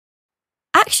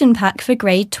Action Pack for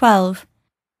Grade 12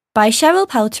 by Cheryl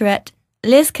Pelteret,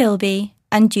 Liz Kilby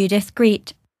and Judith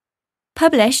Greet.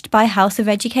 Published by House of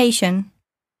Education.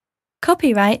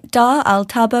 Copyright Dar Al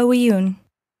Tabawiyun.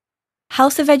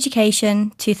 House of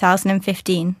Education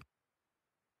 2015.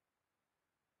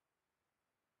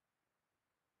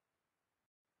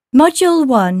 Module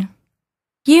 1,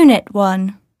 Unit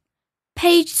 1,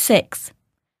 Page 6,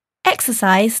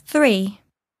 Exercise 3.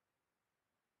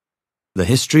 The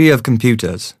history of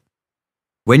computers.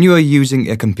 When you are using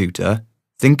a computer,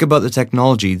 think about the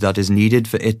technology that is needed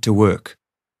for it to work.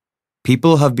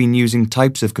 People have been using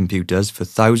types of computers for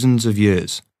thousands of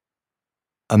years.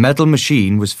 A metal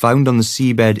machine was found on the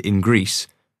seabed in Greece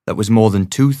that was more than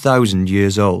 2,000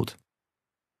 years old.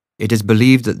 It is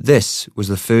believed that this was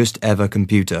the first ever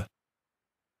computer.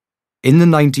 In the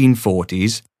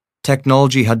 1940s,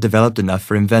 technology had developed enough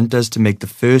for inventors to make the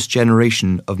first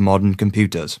generation of modern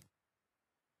computers.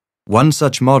 One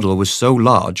such model was so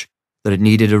large that it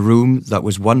needed a room that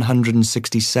was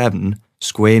 167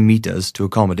 square meters to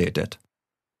accommodate it.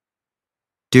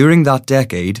 During that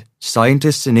decade,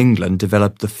 scientists in England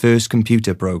developed the first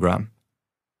computer program.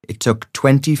 It took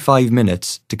 25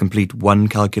 minutes to complete one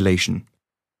calculation.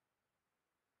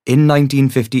 In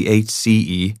 1958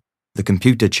 CE, the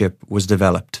computer chip was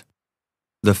developed.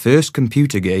 The first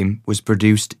computer game was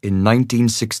produced in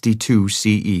 1962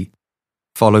 CE,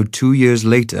 followed 2 years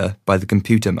later by the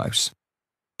computer mouse.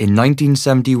 In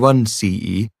 1971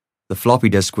 CE, the floppy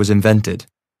disk was invented,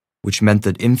 which meant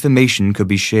that information could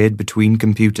be shared between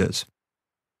computers.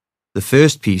 The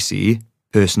first PC,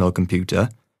 personal computer,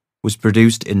 was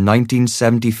produced in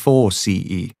 1974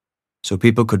 CE, so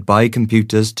people could buy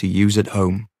computers to use at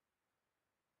home.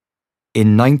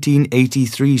 In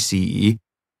 1983 CE,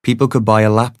 people could buy a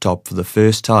laptop for the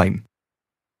first time.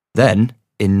 Then,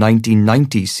 in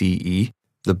 1990 CE,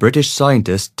 the British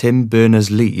scientist Tim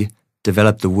Berners-Lee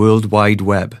developed the World Wide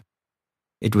Web.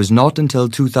 It was not until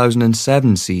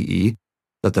 2007 CE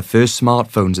that the first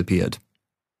smartphones appeared.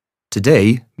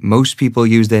 Today, most people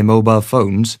use their mobile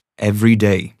phones every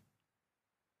day.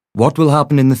 What will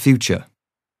happen in the future?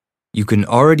 You can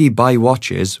already buy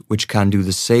watches which can do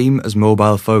the same as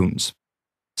mobile phones.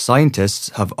 Scientists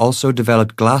have also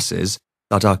developed glasses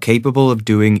that are capable of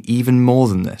doing even more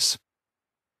than this.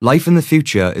 Life in the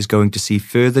future is going to see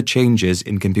further changes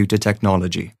in computer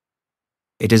technology.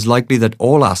 It is likely that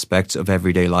all aspects of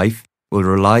everyday life will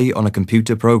rely on a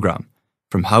computer program,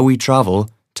 from how we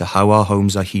travel to how our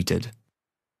homes are heated.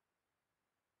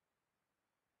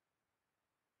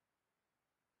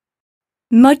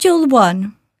 Module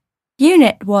 1,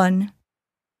 Unit 1,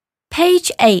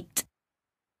 Page 8,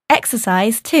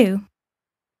 Exercise 2.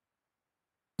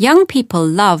 Young people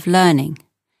love learning,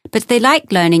 but they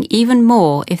like learning even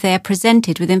more if they are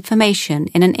presented with information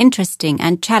in an interesting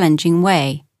and challenging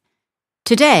way.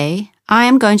 Today, I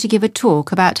am going to give a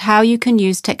talk about how you can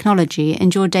use technology in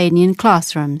Jordanian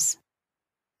classrooms.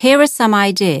 Here are some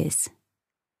ideas.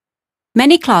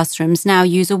 Many classrooms now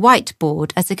use a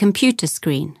whiteboard as a computer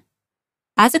screen.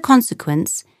 As a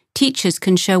consequence, teachers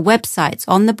can show websites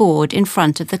on the board in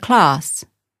front of the class.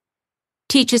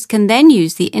 Teachers can then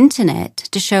use the internet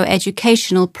to show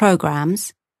educational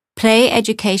programs, play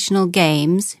educational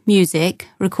games, music,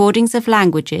 recordings of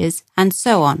languages, and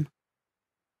so on.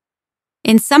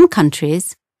 In some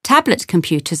countries, tablet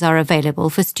computers are available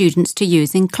for students to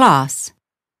use in class.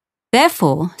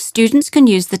 Therefore, students can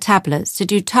use the tablets to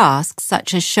do tasks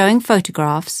such as showing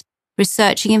photographs,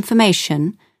 researching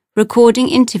information, recording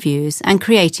interviews, and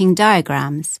creating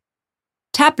diagrams.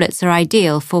 Tablets are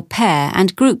ideal for pair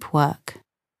and group work.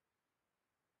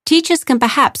 Teachers can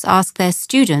perhaps ask their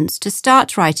students to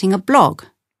start writing a blog,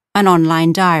 an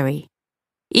online diary,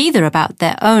 either about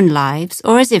their own lives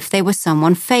or as if they were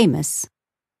someone famous.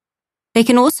 They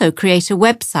can also create a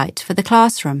website for the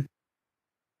classroom.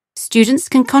 Students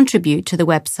can contribute to the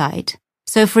website,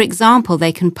 so for example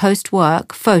they can post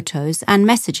work, photos and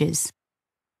messages.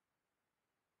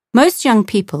 Most young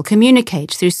people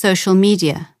communicate through social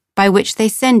media, by which they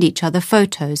send each other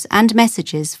photos and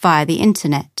messages via the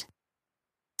internet.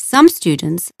 Some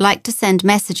students like to send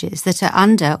messages that are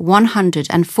under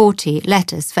 140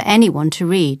 letters for anyone to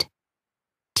read.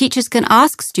 Teachers can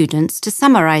ask students to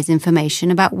summarize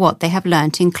information about what they have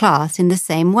learnt in class in the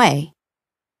same way.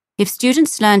 If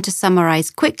students learn to summarize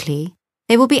quickly,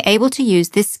 they will be able to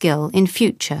use this skill in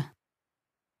future.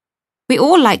 We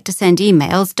all like to send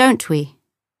emails, don't we?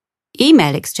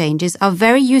 Email exchanges are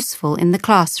very useful in the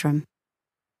classroom.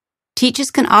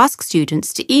 Teachers can ask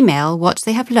students to email what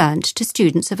they have learnt to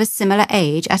students of a similar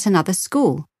age at another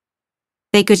school.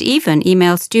 They could even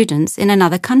email students in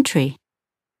another country.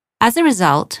 As a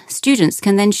result, students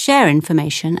can then share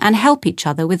information and help each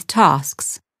other with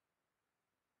tasks.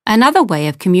 Another way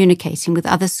of communicating with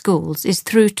other schools is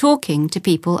through talking to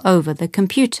people over the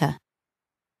computer.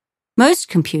 Most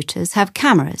computers have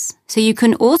cameras, so you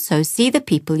can also see the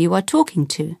people you are talking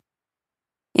to.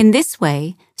 In this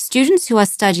way, students who are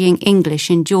studying English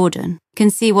in Jordan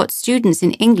can see what students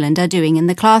in England are doing in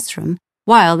the classroom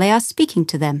while they are speaking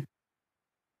to them.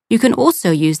 You can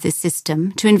also use this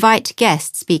system to invite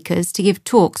guest speakers to give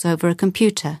talks over a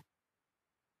computer.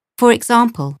 For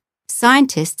example,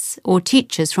 scientists or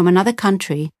teachers from another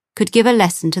country could give a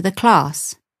lesson to the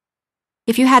class.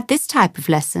 If you had this type of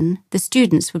lesson, the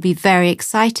students would be very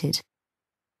excited.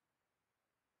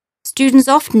 Students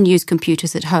often use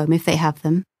computers at home if they have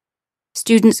them.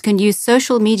 Students can use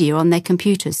social media on their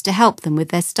computers to help them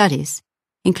with their studies,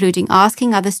 including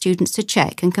asking other students to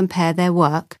check and compare their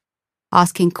work,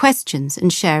 asking questions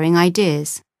and sharing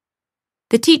ideas.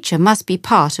 The teacher must be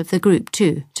part of the group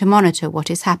too to monitor what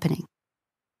is happening.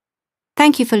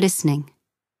 Thank you for listening.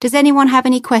 Does anyone have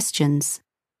any questions?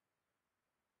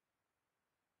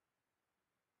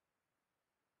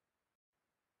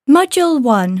 Module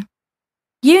 1,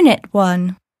 Unit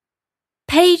 1,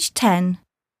 Page 10,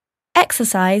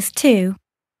 Exercise 2.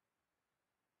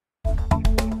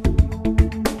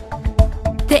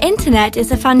 The internet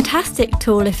is a fantastic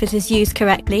tool if it is used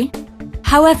correctly.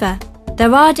 However,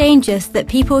 there are dangers that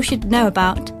people should know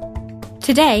about.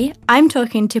 Today, I'm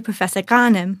talking to Professor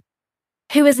Ghanem,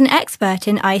 who is an expert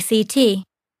in ICT,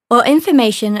 or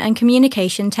Information and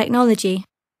Communication Technology.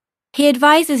 He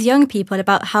advises young people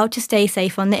about how to stay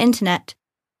safe on the internet.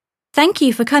 Thank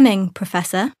you for coming,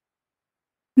 Professor.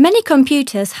 Many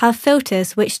computers have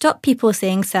filters which stop people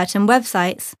seeing certain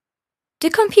websites. Do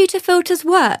computer filters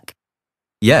work?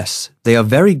 Yes, they are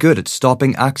very good at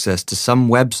stopping access to some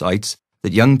websites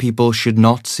that young people should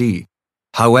not see.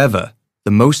 However,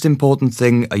 the most important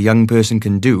thing a young person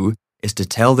can do is to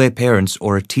tell their parents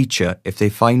or a teacher if they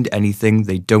find anything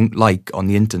they don't like on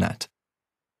the internet.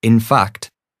 In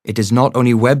fact, it is not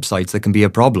only websites that can be a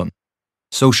problem.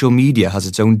 Social media has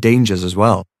its own dangers as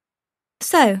well.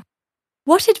 So,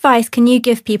 what advice can you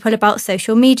give people about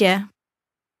social media?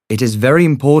 It is very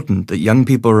important that young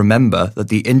people remember that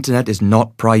the internet is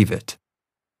not private.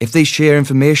 If they share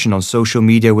information on social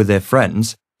media with their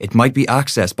friends, it might be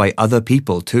accessed by other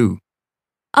people too.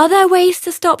 Are there ways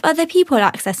to stop other people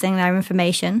accessing their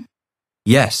information?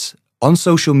 Yes, on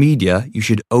social media, you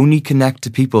should only connect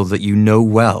to people that you know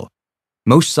well.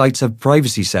 Most sites have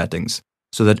privacy settings,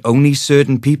 so that only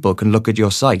certain people can look at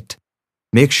your site.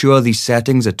 Make sure these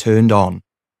settings are turned on.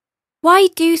 Why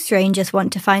do strangers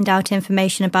want to find out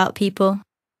information about people?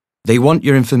 They want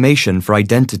your information for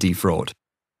identity fraud.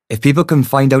 If people can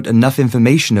find out enough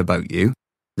information about you,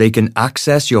 they can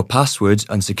access your passwords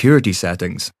and security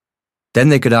settings. Then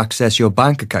they could access your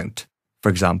bank account, for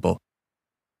example.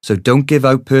 So don't give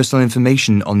out personal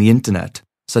information on the internet,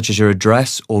 such as your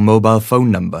address or mobile phone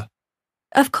number.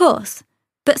 Of course,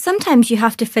 but sometimes you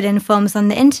have to fill in forms on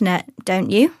the internet,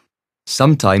 don't you?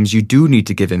 Sometimes you do need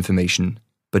to give information,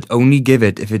 but only give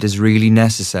it if it is really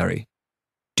necessary.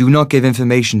 Do not give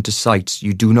information to sites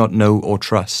you do not know or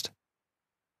trust.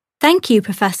 Thank you,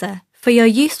 Professor, for your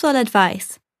useful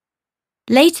advice.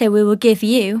 Later we will give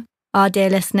you, our dear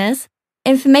listeners,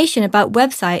 information about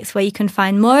websites where you can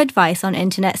find more advice on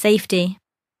internet safety.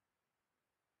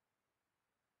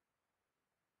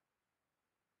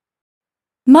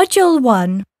 Module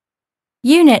 1,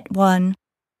 Unit 1,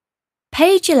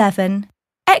 Page 11,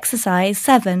 Exercise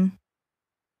 7.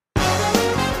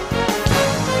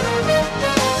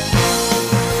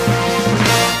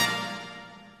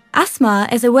 Asma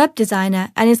is a web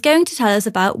designer and is going to tell us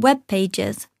about web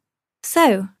pages.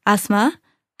 So, Asma,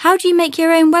 how do you make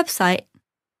your own website?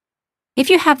 If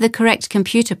you have the correct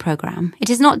computer program, it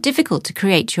is not difficult to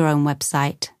create your own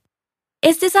website.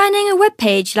 Is designing a web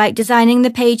page like designing the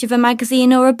page of a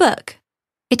magazine or a book?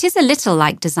 It is a little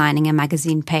like designing a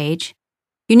magazine page.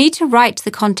 You need to write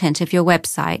the content of your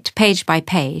website page by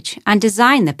page and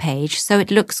design the page so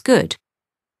it looks good.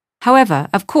 However,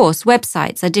 of course,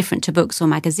 websites are different to books or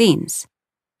magazines.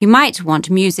 You might want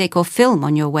music or film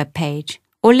on your web page,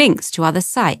 or links to other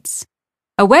sites.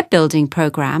 A web building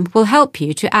program will help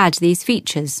you to add these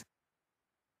features.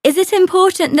 Is it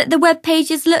important that the web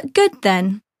pages look good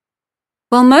then?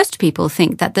 Well, most people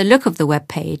think that the look of the web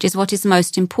page is what is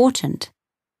most important.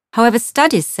 However,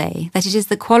 studies say that it is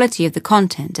the quality of the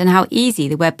content and how easy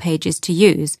the web page is to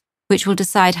use which will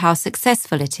decide how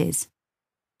successful it is.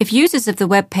 If users of the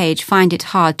web page find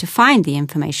it hard to find the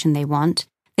information they want,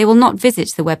 they will not visit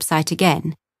the website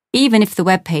again, even if the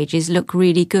web pages look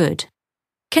really good.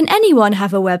 Can anyone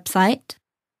have a website?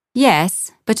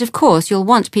 Yes, but of course you'll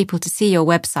want people to see your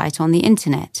website on the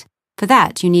internet. For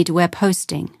that, you need web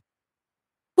hosting.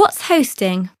 What's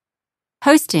hosting?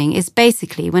 Hosting is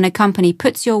basically when a company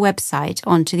puts your website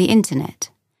onto the internet.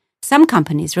 Some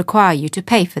companies require you to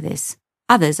pay for this.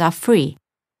 Others are free.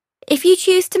 If you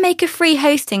choose to make a free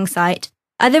hosting site,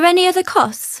 are there any other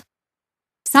costs?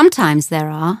 Sometimes there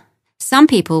are. Some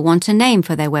people want a name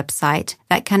for their website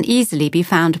that can easily be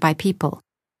found by people.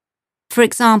 For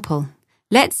example,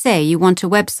 let's say you want a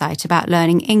website about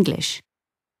learning English.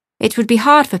 It would be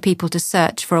hard for people to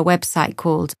search for a website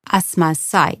called Asma's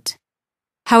site.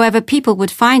 However, people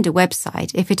would find a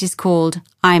website if it is called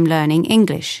I'm Learning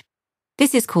English.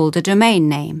 This is called a domain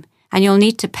name, and you'll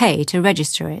need to pay to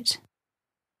register it.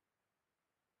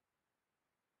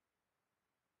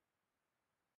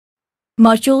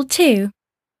 Module 2,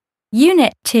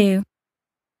 Unit 2,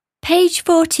 Page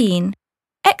 14,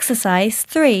 Exercise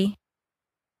 3.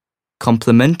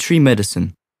 Complementary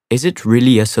medicine. Is it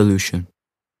really a solution?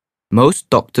 Most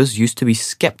doctors used to be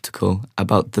skeptical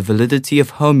about the validity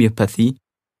of homeopathy,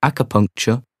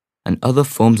 acupuncture, and other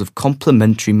forms of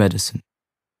complementary medicine.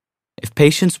 If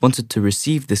patients wanted to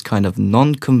receive this kind of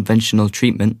non-conventional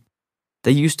treatment,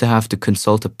 they used to have to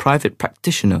consult a private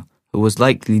practitioner who was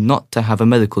likely not to have a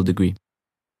medical degree.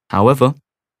 However,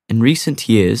 in recent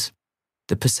years,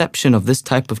 the perception of this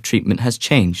type of treatment has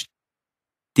changed.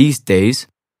 These days,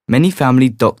 many family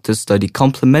doctors study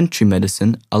complementary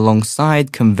medicine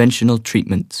alongside conventional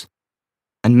treatments.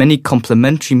 And many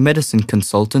complementary medicine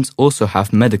consultants also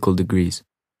have medical degrees.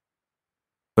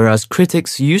 Whereas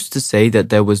critics used to say that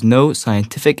there was no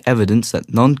scientific evidence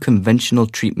that non-conventional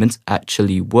treatments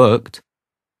actually worked,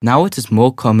 now it is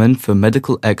more common for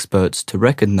medical experts to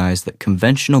recognize that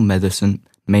conventional medicine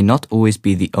may not always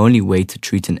be the only way to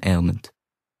treat an ailment.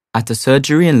 At a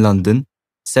surgery in London,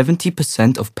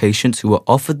 70% of patients who were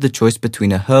offered the choice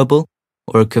between a herbal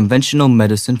or a conventional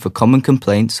medicine for common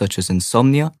complaints such as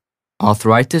insomnia,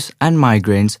 arthritis and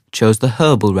migraines chose the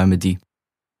herbal remedy.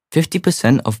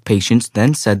 50% of patients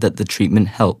then said that the treatment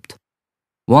helped.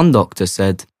 One doctor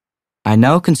said, "I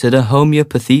now consider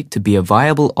homeopathy to be a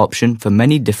viable option for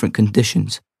many different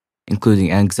conditions,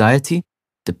 including anxiety,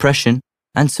 depression,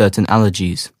 and certain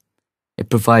allergies. It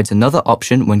provides another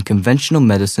option when conventional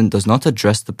medicine does not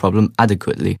address the problem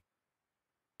adequately."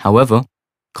 However,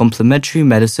 complementary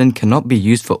medicine cannot be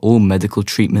used for all medical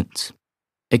treatments.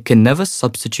 It can never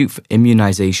substitute for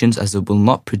immunizations as it will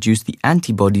not produce the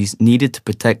antibodies needed to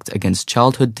protect against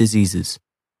childhood diseases.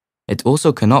 It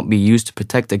also cannot be used to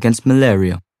protect against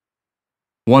malaria.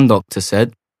 One doctor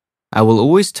said, "I will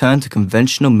always turn to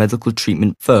conventional medical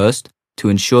treatment first to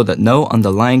ensure that no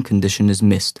underlying condition is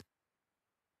missed."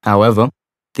 However,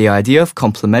 the idea of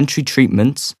complementary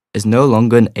treatments is no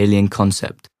longer an alien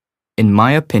concept. In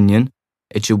my opinion,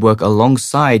 it should work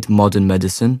alongside modern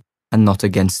medicine and not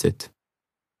against it.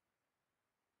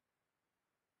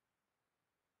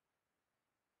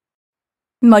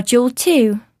 Module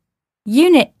 2,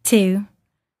 Unit 2,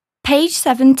 Page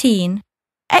 17,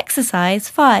 Exercise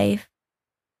 5.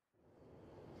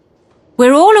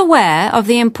 We're all aware of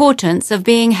the importance of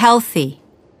being healthy.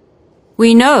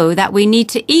 We know that we need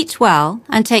to eat well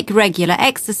and take regular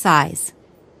exercise.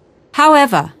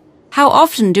 However, how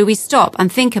often do we stop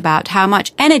and think about how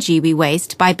much energy we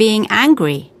waste by being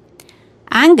angry?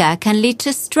 Anger can lead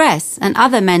to stress and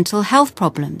other mental health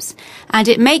problems, and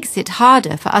it makes it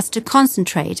harder for us to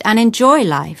concentrate and enjoy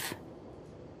life.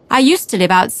 I used to live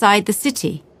outside the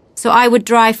city, so I would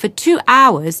drive for 2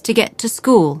 hours to get to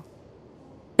school.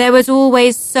 There was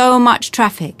always so much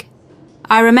traffic.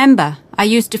 I remember I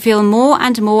used to feel more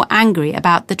and more angry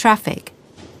about the traffic.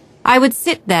 I would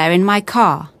sit there in my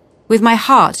car, with my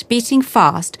heart beating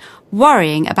fast,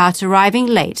 worrying about arriving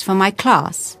late for my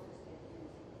class.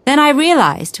 Then I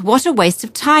realized what a waste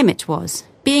of time it was,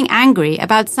 being angry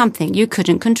about something you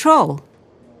couldn't control.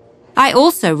 I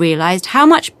also realized how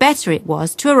much better it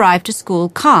was to arrive to school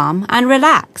calm and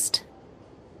relaxed.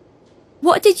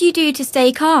 What did you do to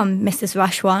stay calm, Mrs.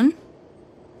 Rashwan?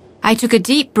 I took a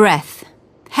deep breath,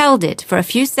 held it for a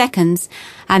few seconds,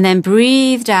 and then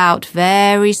breathed out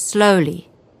very slowly.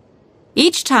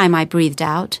 Each time I breathed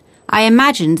out, I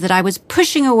imagined that I was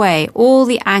pushing away all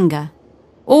the anger,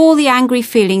 all the angry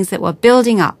feelings that were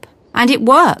building up, and it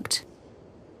worked.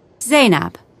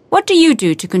 Zainab, what do you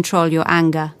do to control your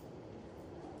anger?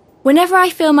 Whenever I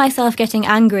feel myself getting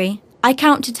angry, I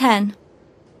count to 10.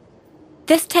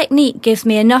 This technique gives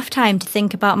me enough time to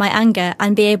think about my anger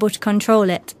and be able to control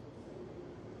it.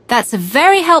 That's a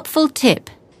very helpful tip.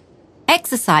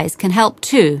 Exercise can help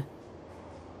too.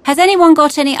 Has anyone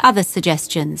got any other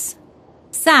suggestions?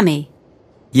 Sammy?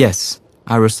 Yes,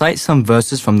 I recite some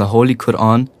verses from the Holy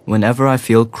Quran whenever I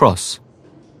feel cross.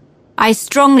 I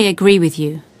strongly agree with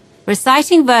you.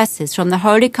 Reciting verses from the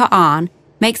Holy Quran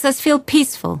makes us feel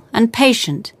peaceful and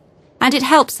patient, and it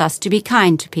helps us to be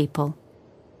kind to people.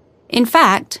 In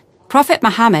fact, Prophet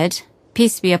Muhammad,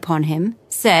 peace be upon him,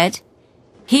 said,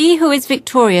 "He who is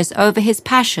victorious over his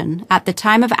passion at the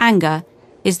time of anger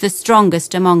is the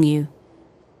strongest among you."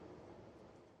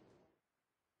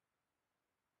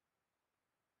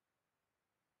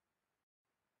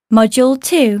 Module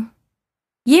 2,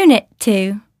 Unit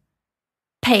 2,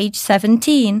 page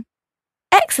 17,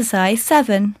 Exercise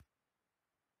 7.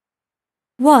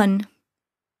 1.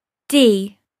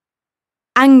 D.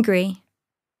 Angry.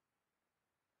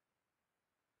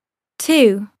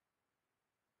 2.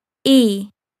 E.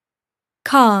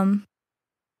 Calm.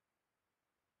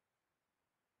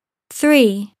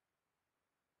 3.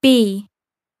 B.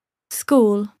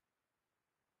 School.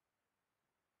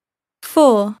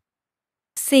 4.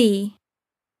 C.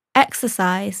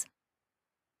 Exercise.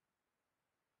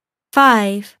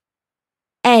 5.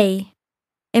 A.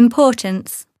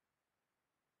 Importance.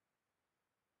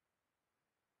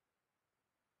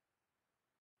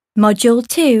 Module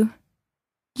 2,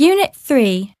 Unit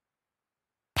 3,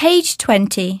 page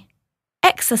 20,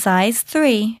 Exercise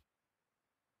 3.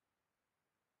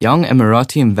 Young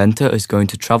Emirati inventor is going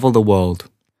to travel the world.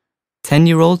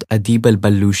 10-year-old Adib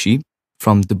al-Balushi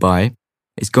from Dubai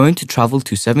is going to travel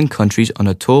to 7 countries on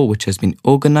a tour which has been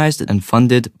organized and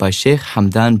funded by Sheikh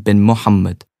Hamdan bin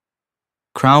Mohammed,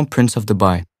 Crown Prince of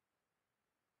Dubai.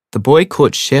 The boy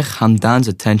caught Sheikh Hamdan's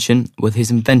attention with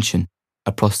his invention,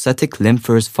 a prosthetic limb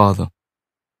for his father.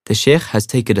 The Sheikh has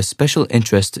taken a special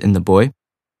interest in the boy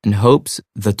and hopes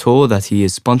the tour that he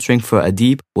is sponsoring for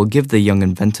Adib will give the young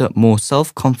inventor more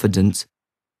self-confidence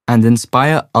and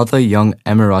inspire other young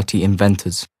Emirati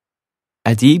inventors.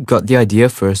 Adib got the idea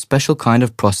for a special kind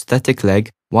of prosthetic leg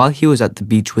while he was at the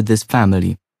beach with his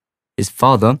family. His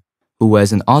father, who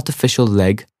wears an artificial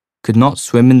leg, could not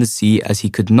swim in the sea as he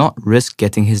could not risk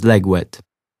getting his leg wet.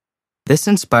 This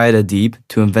inspired Adib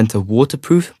to invent a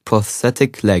waterproof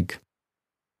prosthetic leg.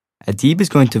 Adib is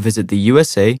going to visit the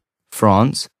USA,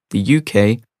 France, the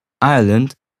UK,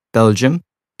 Ireland, Belgium,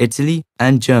 Italy,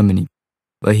 and Germany,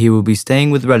 where he will be staying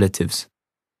with relatives.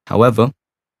 However,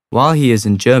 while he is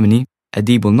in Germany,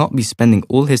 Adib will not be spending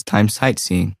all his time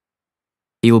sightseeing.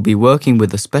 He will be working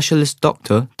with a specialist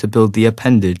doctor to build the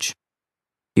appendage.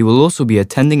 He will also be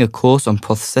attending a course on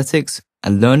prosthetics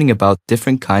and learning about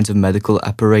different kinds of medical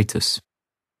apparatus.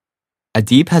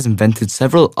 Adib has invented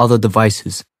several other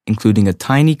devices, including a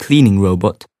tiny cleaning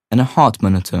robot and a heart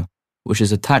monitor, which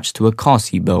is attached to a car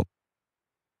seatbelt.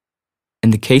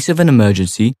 In the case of an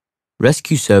emergency,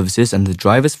 rescue services and the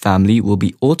driver's family will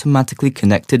be automatically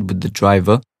connected with the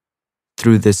driver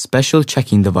through this special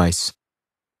checking device.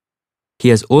 He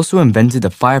has also invented a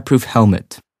fireproof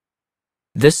helmet.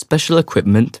 This special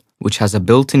equipment, which has a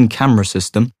built-in camera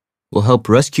system, will help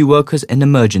rescue workers in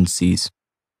emergencies.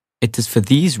 It is for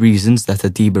these reasons that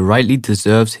Adib rightly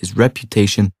deserves his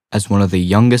reputation as one of the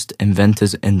youngest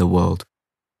inventors in the world.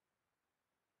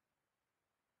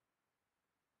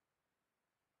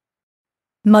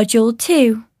 Module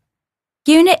 2,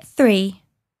 Unit 3,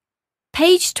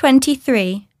 page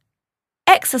 23,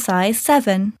 Exercise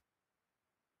 7.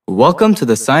 Welcome to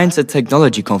the Science and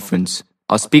Technology Conference.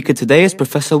 Our speaker today is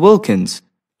Professor Wilkins.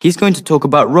 He's going to talk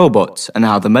about robots and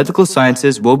how the medical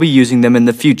sciences will be using them in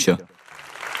the future.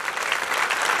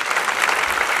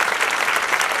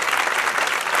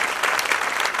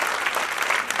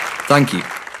 Thank you.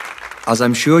 As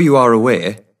I'm sure you are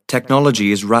aware,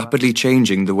 technology is rapidly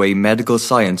changing the way medical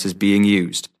science is being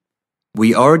used.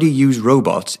 We already use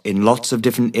robots in lots of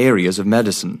different areas of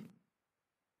medicine.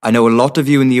 I know a lot of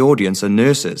you in the audience are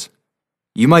nurses.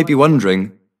 You might be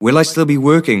wondering, will I still be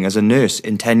working as a nurse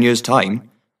in 10 years'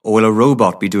 time, or will a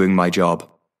robot be doing my job?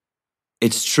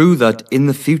 It's true that in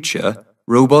the future,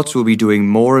 robots will be doing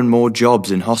more and more jobs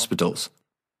in hospitals.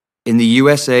 In the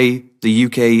USA, the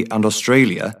UK, and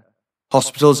Australia,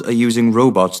 hospitals are using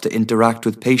robots to interact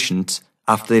with patients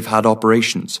after they've had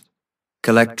operations,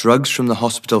 collect drugs from the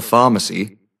hospital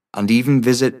pharmacy, and even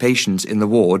visit patients in the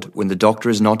ward when the doctor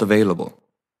is not available.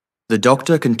 The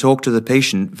doctor can talk to the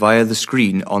patient via the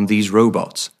screen on these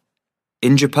robots.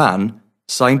 In Japan,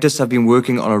 scientists have been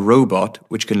working on a robot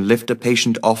which can lift a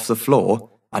patient off the floor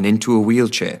and into a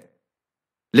wheelchair.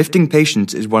 Lifting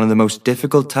patients is one of the most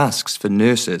difficult tasks for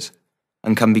nurses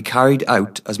and can be carried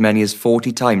out as many as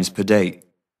 40 times per day.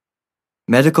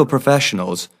 Medical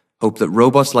professionals hope that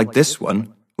robots like this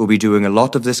one will be doing a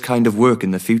lot of this kind of work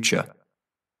in the future.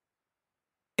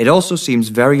 It also seems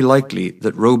very likely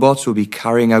that robots will be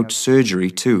carrying out surgery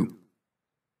too.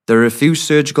 There are a few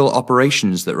surgical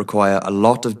operations that require a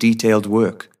lot of detailed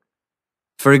work.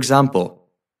 For example,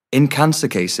 in cancer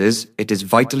cases, it is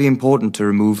vitally important to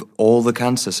remove all the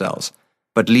cancer cells,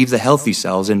 but leave the healthy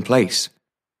cells in place.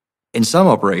 In some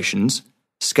operations,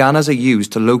 scanners are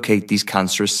used to locate these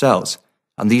cancerous cells,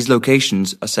 and these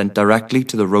locations are sent directly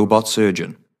to the robot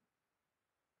surgeon.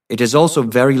 It is also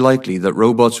very likely that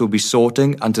robots will be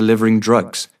sorting and delivering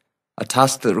drugs, a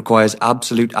task that requires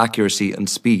absolute accuracy and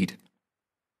speed.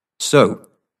 So,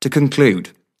 to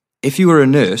conclude, if you are a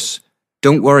nurse,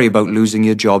 don't worry about losing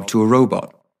your job to a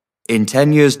robot. In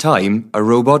 10 years' time, a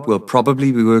robot will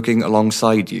probably be working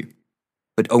alongside you,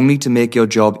 but only to make your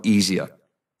job easier.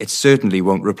 It certainly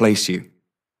won't replace you.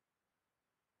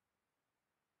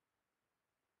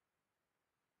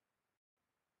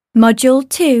 Module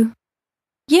 2,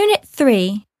 Unit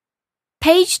 3,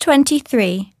 page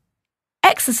 23,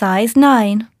 Exercise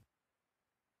 9.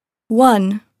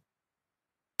 1,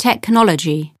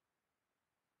 Technology.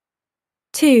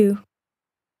 2,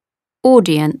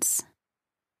 Audience.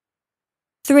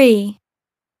 3,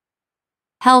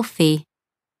 Healthy.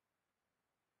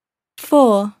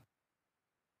 4,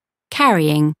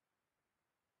 Carrying.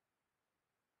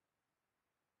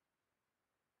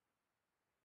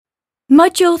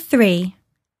 Module 3,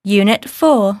 Unit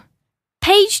 4,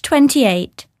 page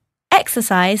 28,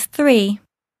 Exercise 3.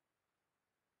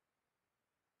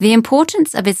 The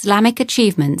importance of Islamic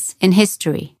achievements in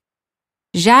history.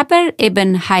 Jabir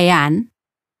ibn Hayyan,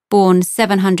 born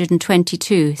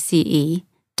 722 CE,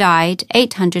 died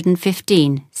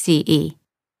 815 CE.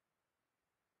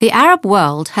 The Arab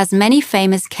world has many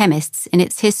famous chemists in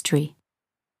its history,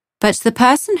 but the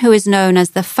person who is known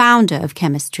as the founder of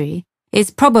chemistry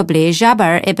is probably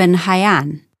Jabir ibn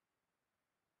Hayyan.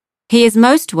 He is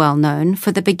most well known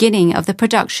for the beginning of the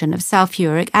production of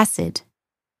sulfuric acid.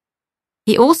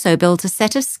 He also built a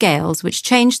set of scales which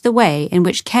changed the way in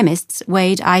which chemists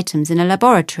weighed items in a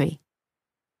laboratory.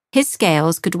 His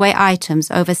scales could weigh items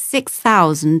over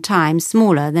 6,000 times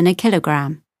smaller than a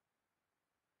kilogram.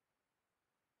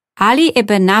 Ali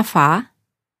ibn Nafa,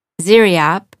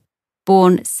 Ziryab,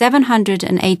 born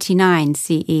 789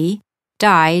 CE,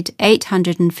 died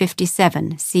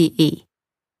 857 CE.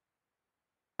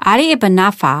 Ali ibn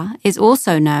Nafa is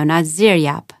also known as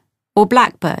Ziryab, or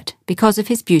Blackbird, because of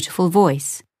his beautiful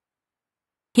voice.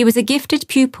 He was a gifted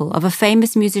pupil of a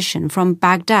famous musician from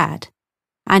Baghdad,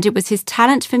 and it was his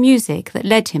talent for music that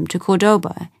led him to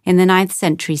Cordoba in the 9th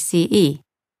century CE.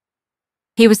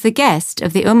 He was the guest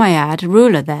of the Umayyad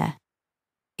ruler there.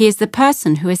 He is the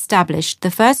person who established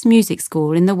the first music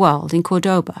school in the world in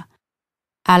Cordoba,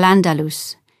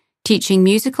 Al-Andalus, teaching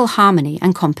musical harmony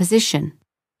and composition.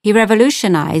 He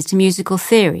revolutionized musical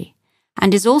theory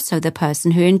and is also the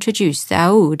person who introduced the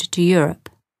oud to Europe.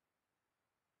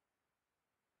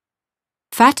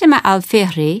 Fatima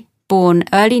al-Fihri, born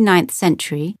early 9th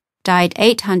century, died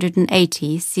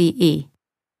 880 CE.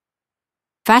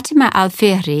 Fatima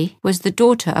al-Fihri was the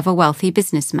daughter of a wealthy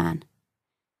businessman.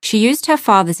 She used her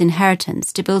father's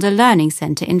inheritance to build a learning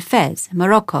center in Fez,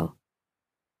 Morocco.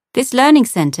 This learning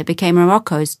center became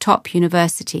Morocco's top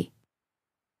university,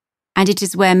 and it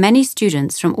is where many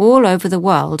students from all over the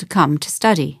world come to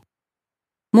study.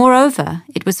 Moreover,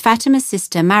 it was Fatima's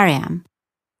sister Mariam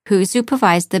who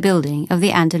supervised the building of the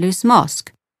Andalus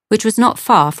Mosque, which was not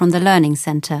far from the learning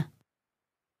center.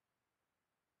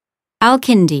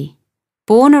 Al-Kindi,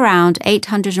 born around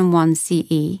 801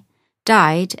 CE,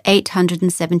 died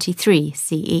 873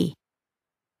 CE.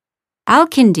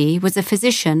 Al-Kindi was a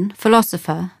physician,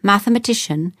 philosopher,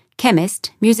 mathematician,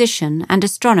 chemist, musician, and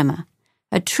astronomer,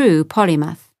 a true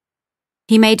polymath.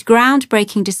 He made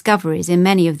groundbreaking discoveries in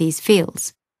many of these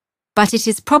fields, but it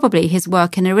is probably his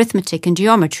work in arithmetic and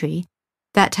geometry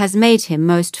that has made him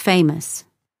most famous.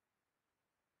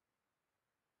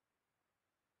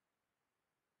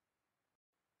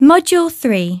 Module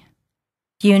 3,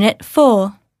 Unit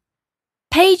 4,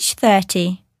 page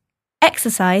 30,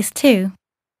 Exercise 2.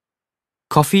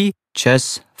 Coffee,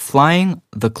 chess, flying,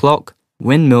 the clock,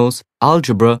 windmills,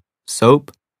 algebra,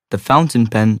 soap, the fountain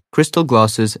pen, crystal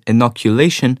glasses,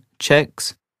 inoculation,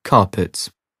 checks, carpets.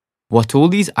 What all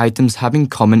these items have in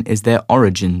common is their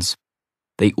origins.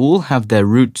 They all have their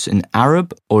roots in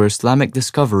Arab or Islamic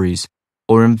discoveries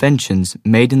or inventions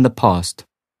made in the past.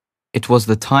 It was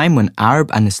the time when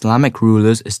Arab and Islamic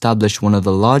rulers established one of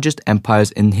the largest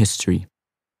empires in history.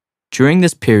 During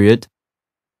this period,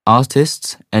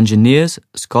 artists, engineers,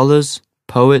 scholars,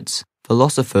 poets,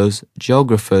 philosophers,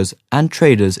 geographers, and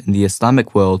traders in the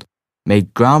Islamic world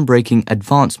made groundbreaking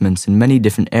advancements in many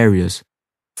different areas,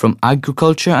 from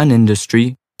agriculture and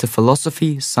industry to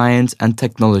philosophy, science and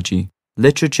technology,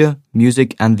 literature,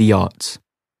 music, and the arts.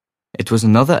 It was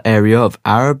another area of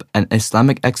Arab and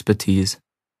Islamic expertise,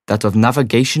 that of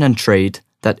navigation and trade,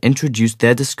 that introduced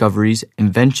their discoveries,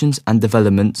 inventions and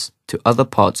developments to other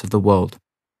parts of the world.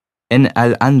 In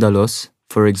Al-Andalus,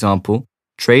 for example,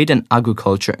 trade and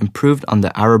agriculture improved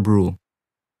under Arab rule.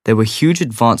 There were huge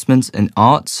advancements in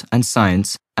arts and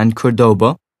science, and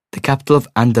Cordoba, the capital of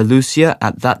Andalusia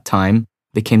at that time,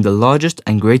 became the largest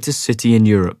and greatest city in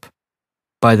Europe.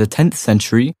 By the 10th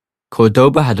century,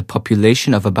 Cordoba had a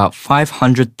population of about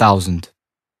 500,000.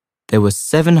 There were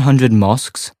 700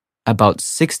 mosques, about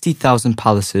 60,000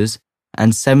 palaces,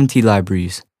 and 70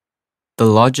 libraries, the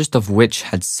largest of which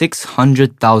had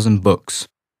 600,000 books.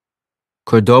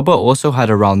 Cordoba also had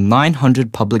around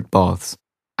 900 public baths,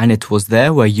 and it was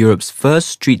there where Europe's first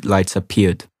street lights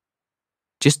appeared.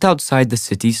 Just outside the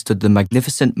city stood the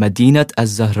magnificent Madinat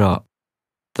az-Zahra,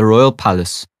 the royal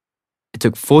palace. It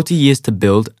took 40 years to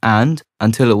build and,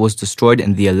 until it was destroyed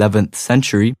in the 11th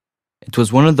century, it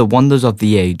was one of the wonders of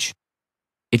the age.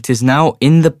 It is now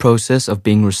in the process of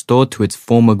being restored to its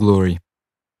former glory.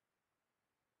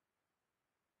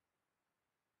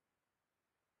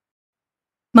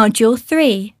 Module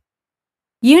 3,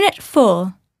 Unit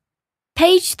 4,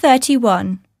 page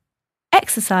 31,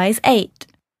 Exercise 8.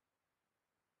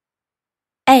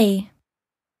 A.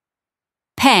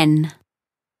 Pen,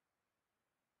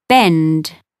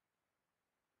 bend,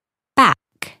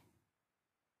 back,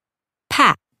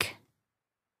 pack,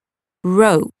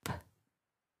 rope,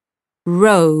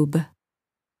 robe.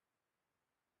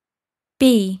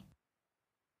 B.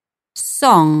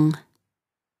 Song,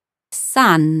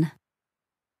 sun,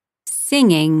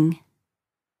 singing.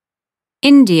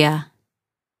 India,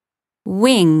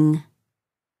 wing,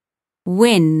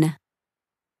 win.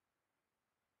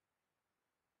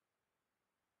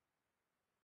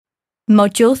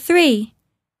 Module 3,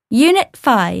 Unit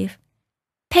 5,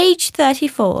 page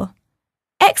 34,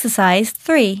 Exercise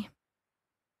 3.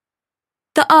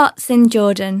 The arts in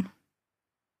Jordan.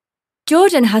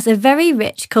 Jordan has a very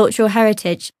rich cultural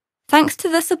heritage thanks to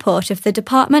the support of the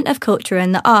Department of Culture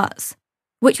and the Arts,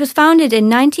 which was founded in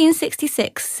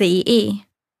 1966 CE.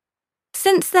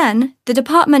 Since then, the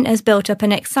department has built up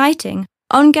an exciting,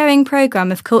 ongoing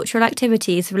programme of cultural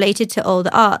activities related to all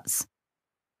the arts: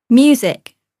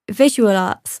 music, visual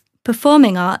arts,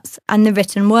 performing arts, and the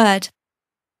written word.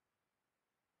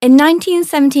 In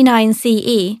 1979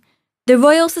 CE, the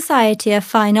Royal Society of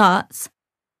Fine Arts,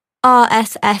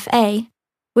 RSFA,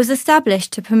 was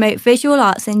established to promote visual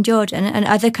arts in Jordan and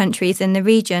other countries in the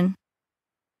region.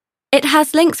 It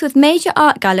has links with major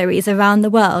art galleries around the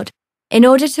world in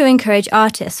order to encourage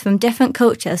artists from different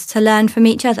cultures to learn from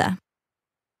each other.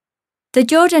 The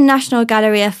Jordan National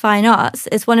Gallery of Fine Arts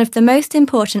is one of the most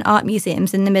important art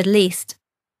museums in the Middle East.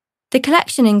 The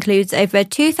collection includes over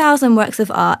 2,000 works of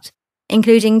art,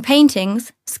 including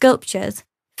paintings, sculptures,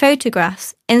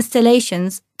 photographs,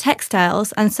 installations,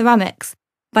 textiles, and ceramics,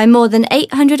 by more than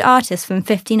 800 artists from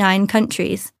 59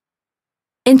 countries.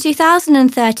 In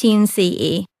 2013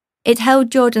 CE, it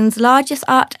held Jordan's largest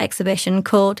art exhibition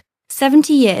called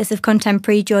 70 Years of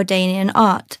Contemporary Jordanian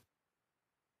Art.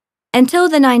 Until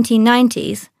the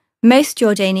 1990s, most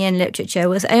Jordanian literature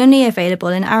was only available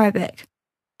in Arabic.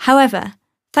 However,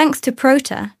 thanks to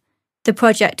PROTA, the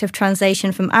project of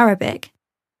translation from Arabic,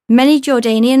 many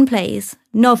Jordanian plays,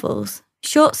 novels,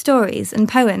 short stories, and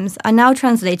poems are now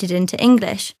translated into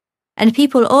English, and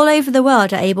people all over the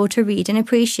world are able to read and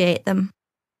appreciate them.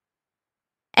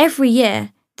 Every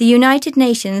year, the United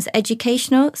Nations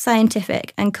Educational,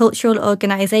 Scientific and Cultural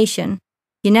Organization,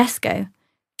 UNESCO,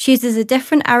 chooses a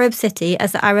different Arab city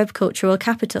as the Arab cultural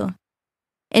capital.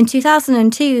 In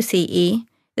 2002 CE,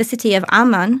 the city of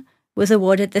Amman was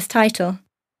awarded this title.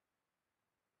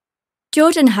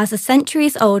 Jordan has a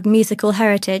centuries-old musical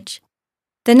heritage.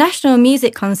 The National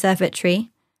Music Conservatory,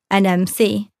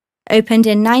 NMC, opened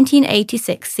in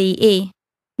 1986 CE,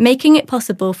 making it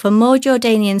possible for more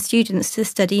Jordanian students to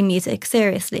study music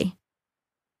seriously.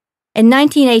 In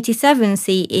 1987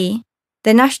 CE,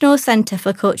 the National Centre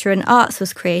for Culture and Arts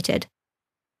was created,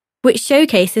 which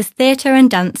showcases theatre and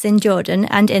dance in Jordan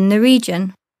and in the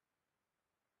region.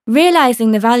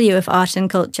 Realising the value of art and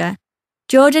culture,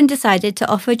 Jordan decided to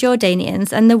offer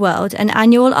Jordanians and the world an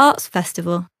annual arts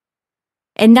festival.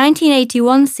 In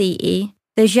 1981 CE,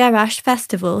 the Jerash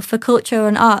Festival for Culture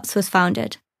and Arts was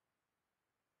founded.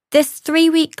 This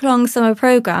 3-week-long summer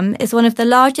programme is one of the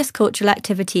largest cultural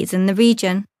activities in the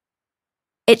region.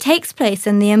 It takes place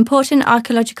in the important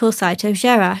archaeological site of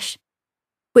Jerash,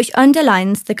 which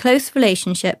underlines the close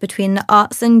relationship between the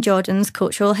arts and Jordan's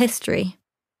cultural history.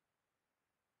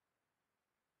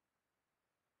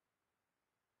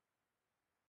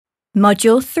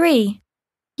 Module 3,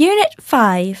 Unit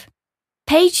 5,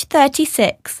 Page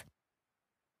 36.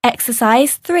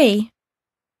 Exercise 3.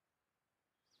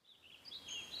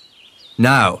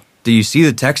 Now, do you see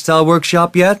the textile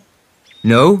workshop yet?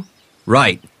 No?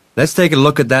 Right. Let's take a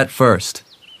look at that first.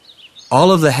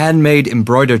 All of the handmade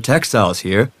embroidered textiles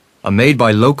here are made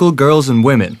by local girls and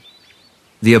women.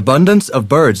 The abundance of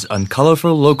birds and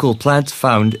colorful local plants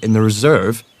found in the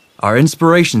reserve are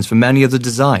inspirations for many of the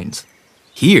designs.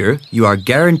 Here, you are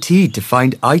guaranteed to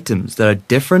find items that are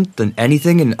different than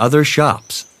anything in other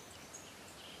shops.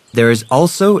 There is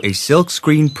also a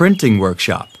silkscreen printing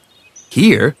workshop.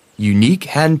 Here, unique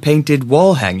hand-painted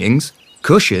wall hangings,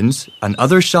 cushions, and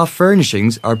other soft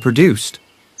furnishings are produced.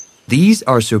 These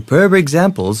are superb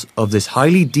examples of this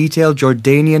highly detailed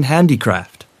Jordanian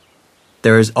handicraft.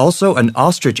 There is also an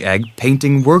ostrich egg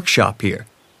painting workshop here,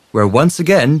 where once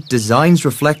again designs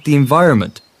reflect the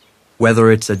environment,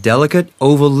 whether it's a delicate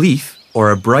oval leaf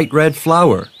or a bright red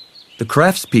flower. The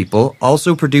craftspeople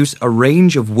also produce a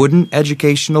range of wooden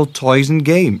educational toys and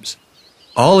games.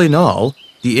 All in all,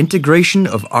 the integration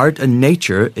of art and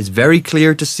nature is very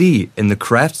clear to see in the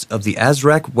crafts of the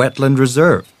Azraq Wetland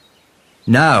Reserve.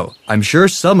 Now, I'm sure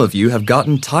some of you have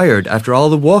gotten tired after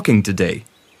all the walking today.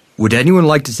 Would anyone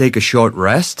like to take a short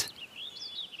rest?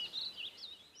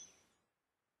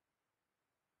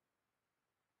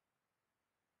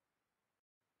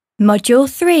 Module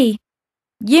 3.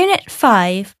 Unit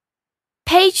 5.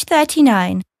 Page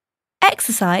 39.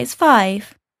 Exercise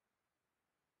 5.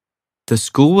 The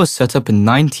school was set up in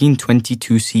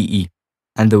 1922 CE,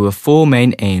 and there were four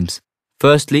main aims.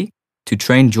 Firstly, to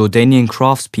train Jordanian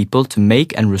craftspeople to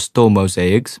make and restore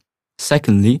mosaics.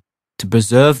 Secondly, to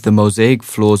preserve the mosaic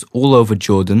floors all over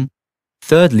Jordan.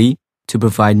 Thirdly, to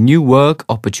provide new work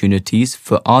opportunities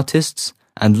for artists.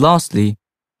 And lastly,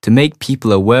 to make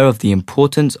people aware of the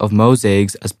importance of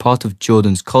mosaics as part of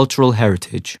Jordan's cultural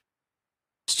heritage.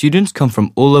 Students come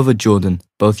from all over Jordan,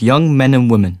 both young men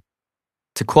and women.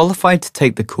 To qualify to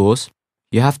take the course,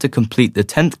 you have to complete the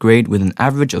 10th grade with an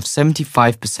average of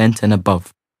 75% and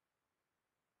above.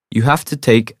 You have to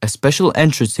take a special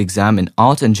entrance exam in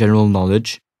art and general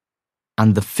knowledge,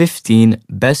 and the 15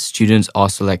 best students are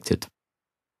selected.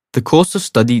 The course of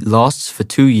study lasts for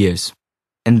 2 years.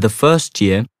 In the first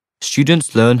year,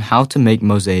 students learn how to make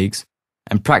mosaics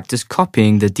and practice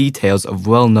copying the details of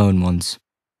well-known ones.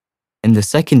 In the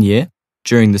second year,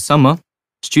 during the summer,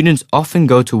 students often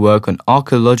go to work on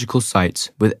archaeological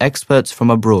sites with experts from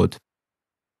abroad.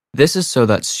 This is so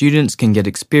that students can get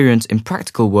experience in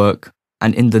practical work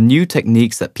and in the new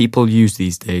techniques that people use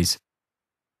these days.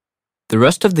 The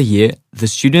rest of the year, the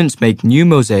students make new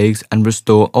mosaics and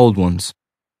restore old ones.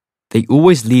 They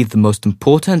always leave the most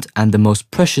important and the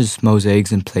most precious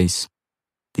mosaics in place.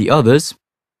 The others,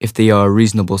 if they are a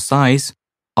reasonable size,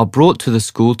 are brought to the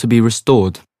school to be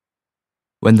restored.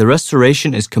 When the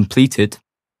restoration is completed,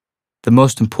 the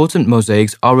most important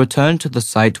mosaics are returned to the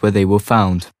site where they were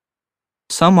found.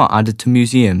 Some are added to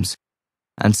museums,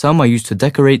 and some are used to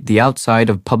decorate the outside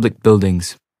of public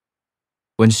buildings.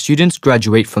 When students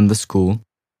graduate from the school,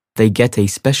 they get a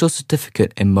special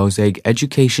certificate in mosaic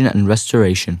education and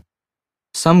restoration.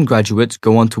 Some graduates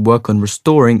go on to work on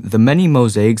restoring the many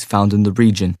mosaics found in the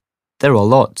region. There are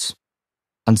lots.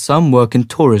 And some work in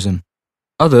tourism.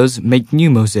 Others make new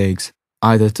mosaics,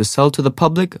 either to sell to the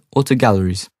public or to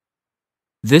galleries.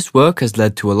 This work has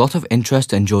led to a lot of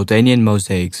interest in Jordanian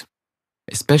mosaics,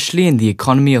 especially in the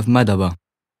economy of Madaba,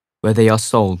 where they are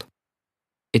sold.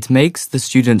 It makes the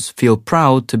students feel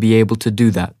proud to be able to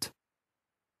do that.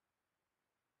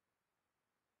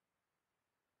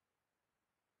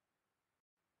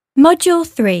 Module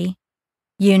 3.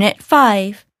 Unit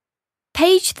 5.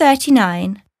 Page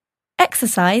 39.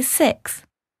 Exercise 6.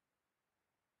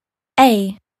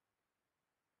 A.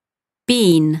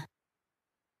 Bean,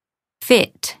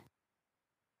 fit,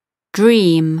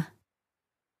 dream,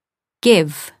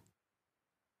 give,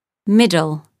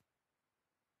 middle,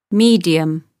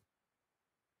 medium.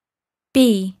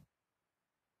 B.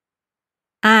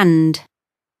 And,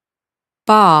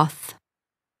 bath,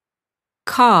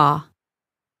 car,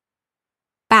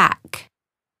 back,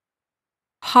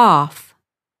 half,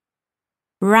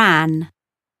 ran.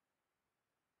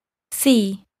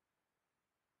 C.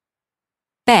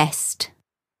 Best,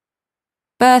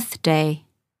 birthday,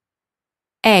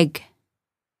 egg,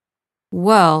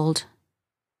 world,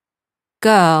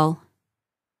 girl,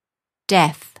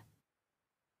 deaf.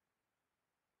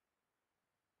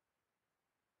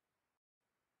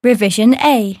 Revision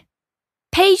A.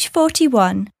 Page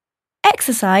 41.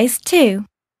 Exercise 2.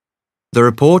 The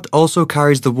report also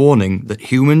carries the warning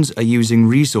that humans are using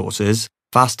resources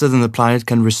faster than the planet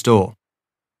can restore.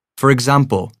 For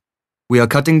example, We are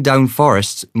cutting down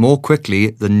forests more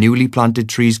quickly than newly planted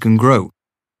trees can grow.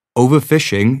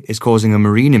 Overfishing is causing a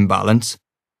marine imbalance,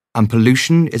 and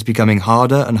pollution is becoming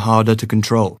harder and harder to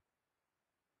control.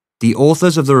 The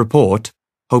authors of the report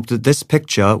hope that this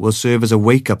picture will serve as a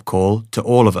wake-up call to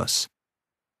all of us.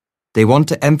 They want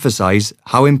to emphasize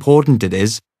how important it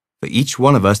is for each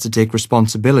one of us to take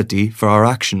responsibility for our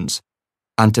actions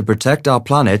and to protect our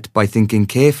planet by thinking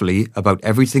carefully about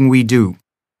everything we do.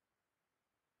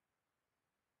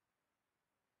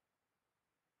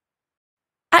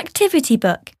 Activity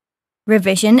Book,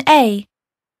 Revision A,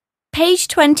 page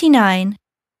 29,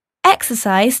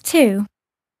 Exercise 2.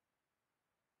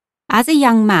 As a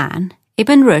young man,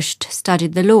 Ibn Rushd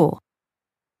studied the law.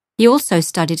 He also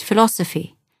studied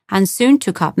philosophy and soon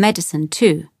took up medicine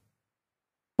too.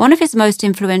 One of his most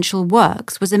influential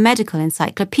works was a medical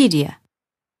encyclopedia,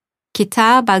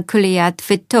 Kitab al-Kulliyat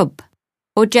fit-Tibb,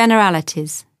 or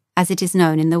Generalities, as it is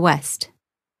known in the West.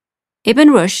 Ibn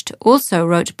Rushd also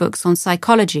wrote books on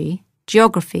psychology,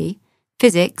 geography,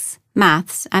 physics,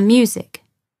 maths, and music.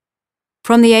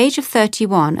 From the age of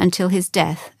 31 until his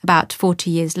death, about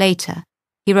 40 years later,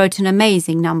 he wrote an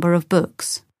amazing number of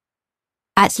books.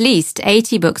 At least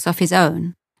 80 books of his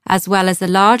own, as well as a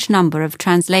large number of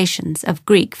translations of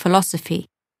Greek philosophy.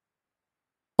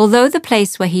 Although the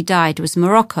place where he died was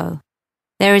Morocco,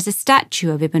 there is a statue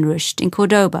of Ibn Rushd in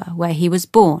Cordoba where he was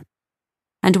born,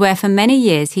 and where for many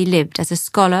years he lived as a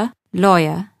scholar,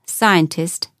 lawyer,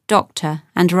 scientist, doctor,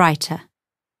 and writer.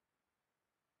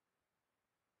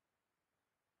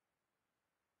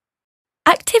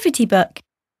 Activity Book,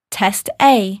 Test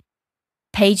A,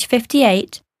 page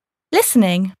 58,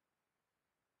 Listening.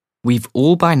 We've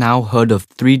all by now heard of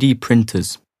 3D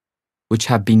printers, which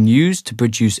have been used to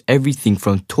produce everything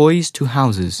from toys to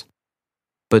houses.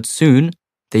 But soon,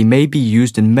 they may be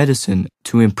used in medicine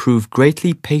to improve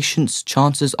greatly patients'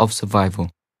 chances of survival.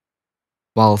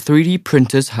 While 3D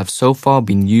printers have so far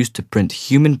been used to print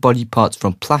human body parts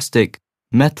from plastic,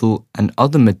 metal, and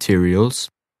other materials,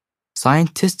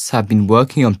 scientists have been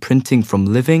working on printing from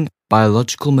living,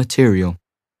 biological material.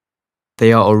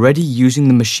 They are already using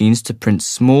the machines to print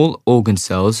small organ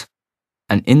cells,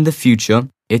 and in the future,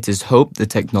 it is hoped the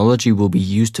technology will be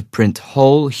used to print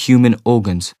whole human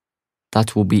organs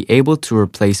that will be able to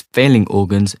replace failing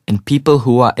organs in people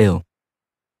who are ill.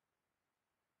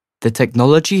 The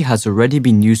technology has already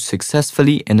been used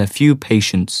successfully in a few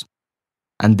patients,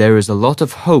 and there is a lot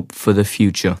of hope for the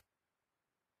future.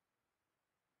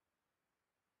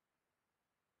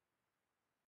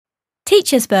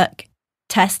 Teacher's Book,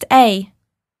 Test A,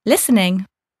 Listening.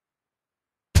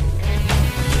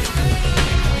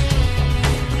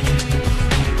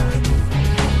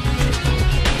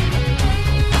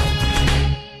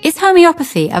 Is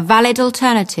homeopathy a valid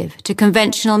alternative to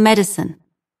conventional medicine?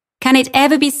 Can it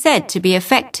ever be said to be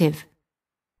effective?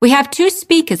 We have two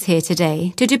speakers here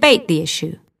today to debate the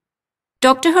issue.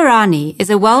 Dr. Hourani is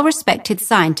a well-respected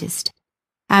scientist,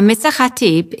 and Mr.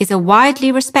 Khatib is a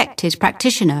widely respected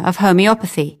practitioner of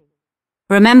homeopathy.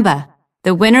 Remember,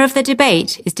 the winner of the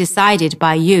debate is decided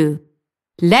by you.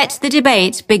 Let the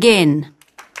debate begin.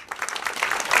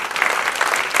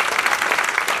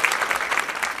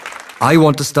 I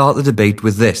want to start the debate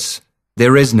with this.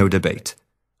 There is no debate.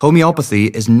 Homeopathy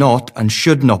is not and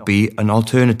should not be an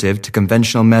alternative to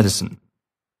conventional medicine.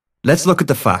 Let's look at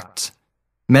the facts.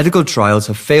 Medical trials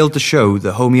have failed to show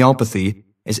that homeopathy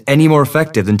is any more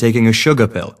effective than taking a sugar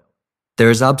pill.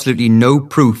 There is absolutely no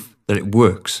proof that it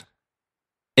works.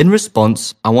 In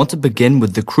response, I want to begin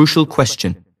with the crucial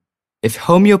question. If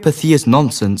homeopathy is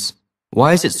nonsense,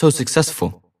 why is it so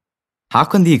successful? How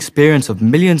can the experience of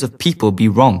millions of people be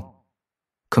wrong?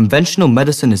 Conventional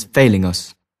medicine is failing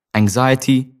us.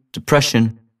 Anxiety,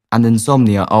 depression, and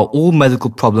insomnia are all medical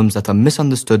problems that are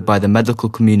misunderstood by the medical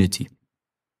community.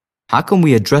 How can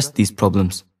we address these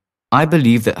problems? I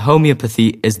believe that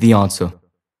homeopathy is the answer.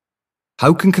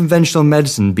 How can conventional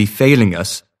medicine be failing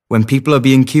us when people are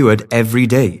being cured every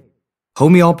day?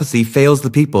 Homeopathy fails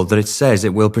the people that it says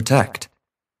it will protect.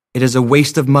 It is a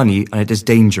waste of money and it is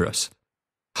dangerous.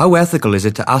 How ethical is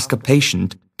it to ask a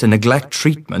patient to neglect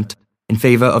treatment in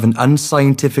favour of an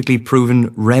unscientifically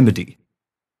proven remedy?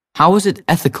 How is it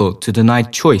ethical to deny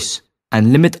choice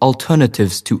and limit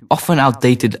alternatives to often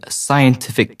outdated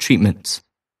scientific treatments?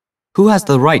 Who has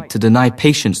the right to deny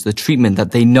patients the treatment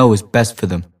that they know is best for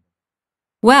them?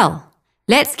 Well,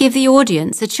 let's give the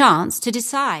audience a chance to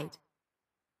decide.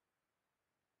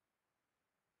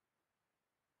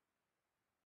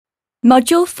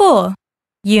 Module 4,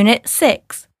 Unit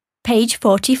 6, page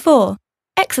 44,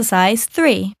 Exercise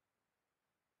 3.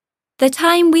 The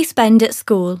time we spend at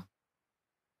school.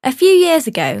 A few years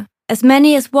ago, as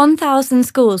many as 1,000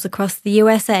 schools across the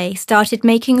USA started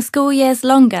making school years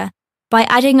longer by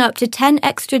adding up to 10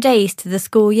 extra days to the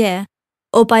school year,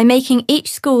 or by making each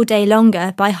school day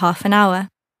longer by half an hour.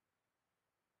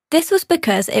 This was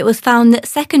because it was found that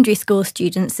secondary school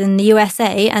students in the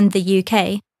USA and the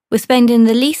UK were spending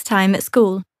the least time at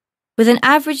school, with an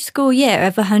average school year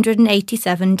of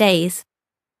 187 days.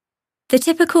 The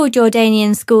typical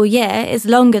Jordanian school year is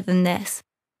longer than this.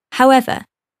 However,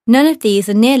 none of these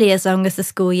are nearly as long as the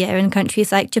school year in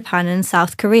countries like Japan and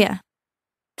South Korea.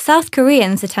 South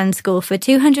Koreans attend school for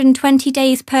 220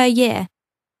 days per year,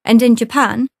 and in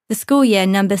Japan, the school year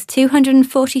numbers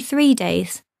 243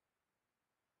 days.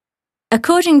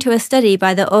 According to a study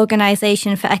by the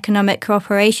Organization for Economic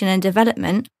Cooperation and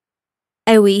Development,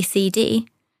 OECD,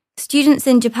 students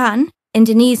in Japan,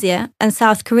 Indonesia, and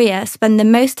South Korea spend the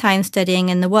most time studying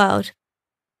in the world.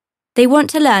 They want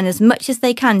to learn as much as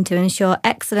they can to ensure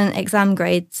excellent exam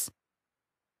grades.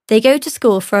 They go to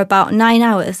school for about 9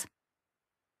 hours,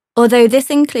 although this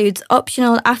includes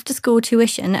optional after-school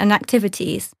tuition and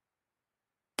activities.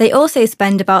 They also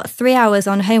spend about 3 hours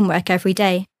on homework every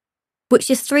day, which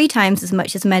is 3 times as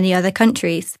much as many other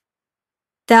countries.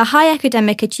 Their high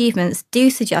academic achievements do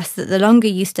suggest that the longer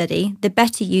you study, the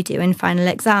better you do in final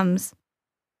exams.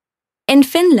 In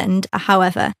Finland,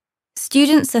 however,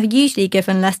 students are usually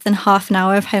given less than half an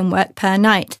hour of homework per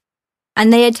night,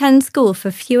 and they attend school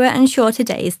for fewer and shorter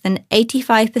days than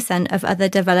 85% of other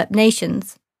developed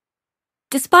nations.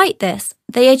 Despite this,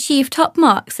 they achieve top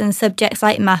marks in subjects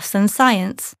like maths and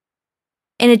science.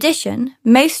 In addition,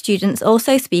 most students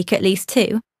also speak at least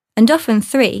 2, and often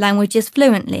 3, languages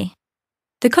fluently.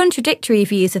 The contradictory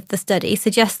views of the study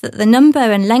suggest that the number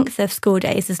and length of school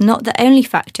days is not the only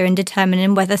factor in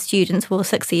determining whether students will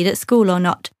succeed at school or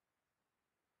not.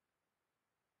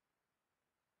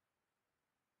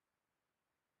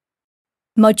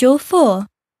 Module 4,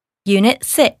 Unit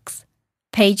 6,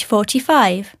 page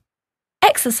 45.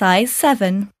 Exercise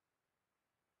 7.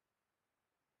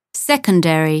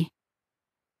 Secondary,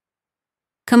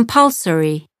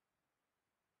 compulsory,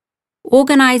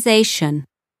 organization,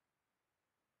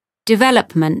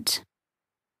 development,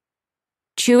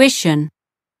 tuition,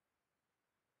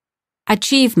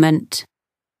 achievement,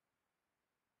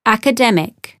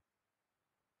 academic,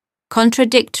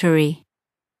 contradictory.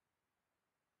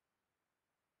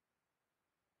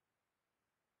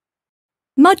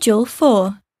 Module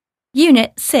 4,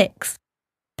 Unit 6,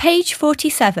 page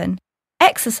 47,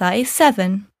 Exercise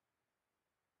 7.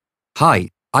 Hi,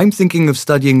 I'm thinking of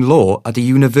studying law at a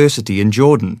university in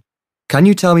Jordan. Can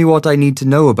you tell me what I need to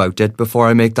know about it before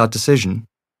I make that decision?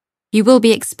 You will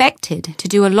be expected to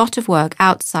do a lot of work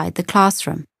outside the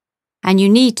classroom, and you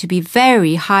need to be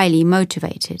very highly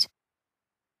motivated.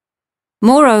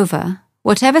 Moreover,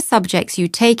 whatever subjects you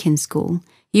take in school,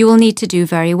 you will need to do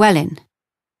very well in.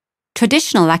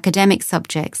 Traditional academic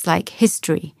subjects like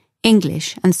history,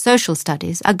 English, and social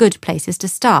studies are good places to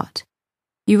start.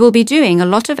 You will be doing a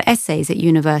lot of essays at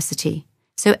university,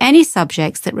 so any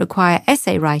subjects that require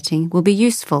essay writing will be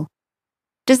useful.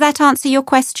 Does that answer your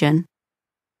question?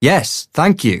 Yes,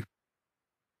 thank you.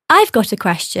 I've got a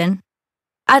question.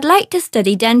 I'd like to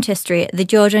study dentistry at the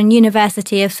Jordan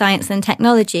University of Science and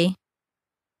Technology.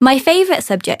 My favourite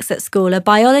subjects at school are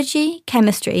biology,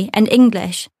 chemistry, and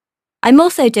English. I'm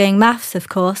also doing maths, of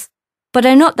course, but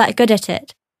I'm not that good at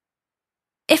it.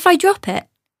 If I drop it,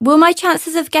 will my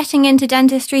chances of getting into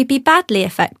dentistry be badly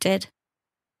affected?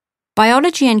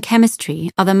 Biology and chemistry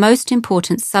are the most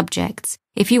important subjects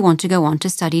if you want to go on to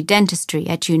study dentistry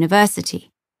at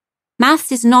university.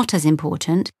 Maths is not as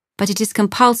important, but it is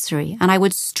compulsory, and I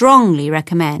would strongly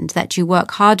recommend that you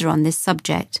work harder on this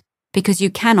subject because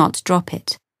you cannot drop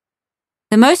it.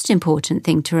 The most important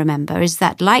thing to remember is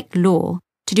that, like law,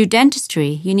 to do dentistry,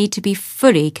 you need to be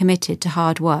fully committed to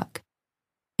hard work.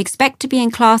 Expect to be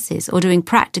in classes or doing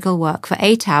practical work for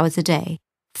 8 hours a day,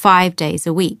 5 days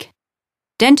a week.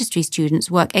 Dentistry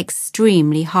students work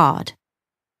extremely hard.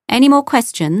 Any more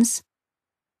questions?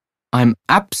 I'm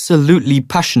absolutely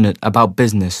passionate about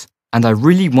business, and I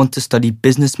really want to study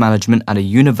business management at a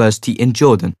university in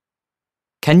Jordan.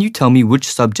 Can you tell me which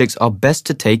subjects are best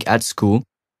to take at school?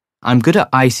 I'm good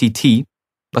at ICT,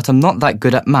 but I'm not that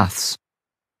good at maths.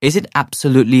 Is it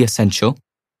absolutely essential?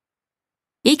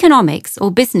 Economics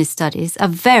or business studies are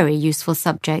very useful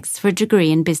subjects for a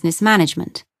degree in business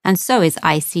management, and so is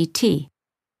ICT.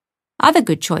 Other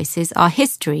good choices are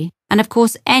history, and of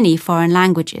course any foreign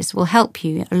languages will help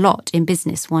you a lot in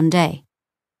business one day.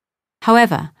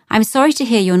 However, I'm sorry to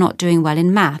hear you're not doing well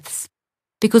in maths,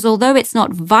 because although it's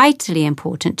not vitally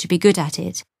important to be good at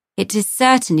it, It is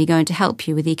certainly going to help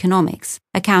you with economics,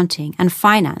 accounting, and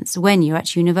finance when you're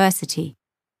at university.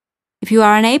 If you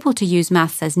are unable to use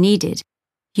maths as needed,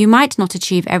 you might not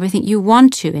achieve everything you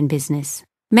want to in business.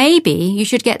 Maybe you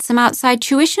should get some outside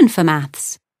tuition for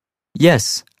maths.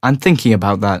 Yes, I'm thinking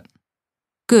about that.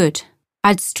 Good.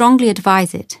 I'd strongly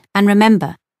advise it. And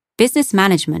remember, business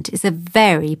management is a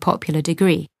very popular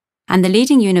degree, and the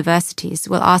leading universities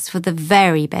will ask for the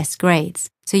very best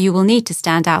grades, so you will need to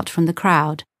stand out from the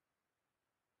crowd.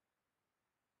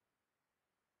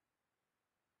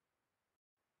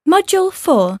 Module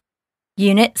 4,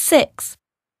 Unit 6,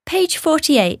 page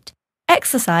 48,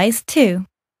 Exercise 2.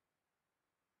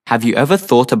 Have you ever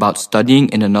thought about studying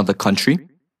in another country?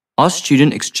 Our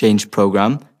student exchange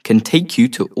program can take you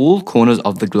to all corners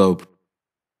of the globe.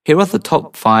 Here are the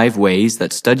top 5 ways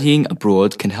that studying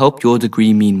abroad can help your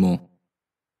degree mean more.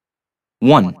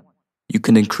 1. You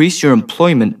can increase your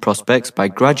employment prospects by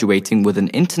graduating with an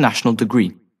international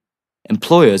degree.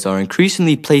 Employers are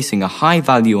increasingly placing a high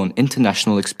value on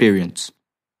international experience.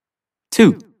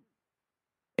 2.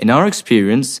 In our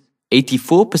experience,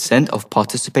 84% of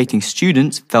participating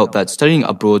students felt that studying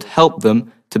abroad helped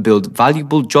them to build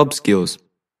valuable job skills,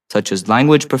 such as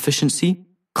language proficiency,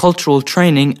 cultural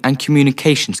training, and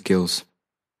communication skills.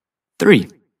 3.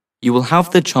 You will have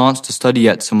the chance to study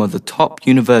at some of the top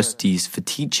universities for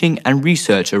teaching and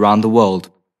research around the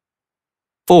world.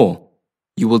 4.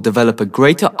 You will develop a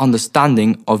greater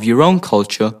understanding of your own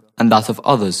culture and that of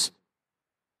others,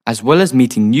 as well as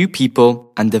meeting new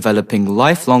people and developing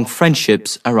lifelong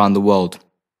friendships around the world.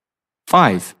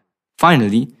 5.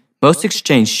 Finally, most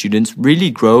exchange students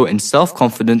really grow in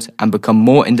self-confidence and become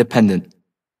more independent,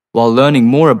 while learning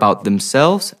more about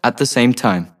themselves at the same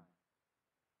time.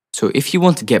 So if you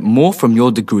want to get more from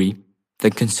your degree,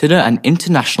 then consider an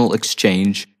international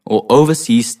exchange or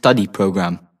overseas study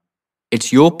program.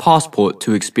 It's your passport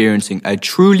to experiencing a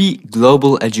truly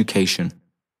global education.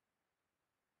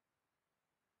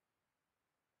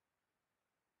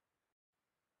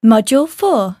 Module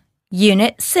 4,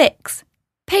 Unit 6,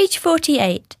 page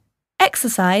 48,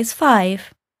 Exercise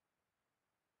 5.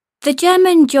 The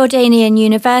German Jordanian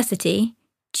University,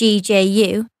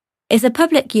 GJU, is a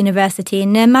public university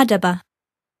near Lmádة.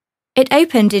 It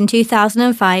opened in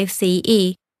 2005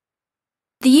 CE.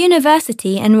 The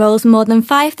university enrolls more than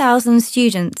 5,000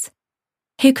 students,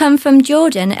 who come from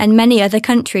Jordan and many other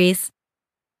countries.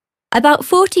 About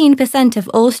 14% of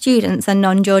all students are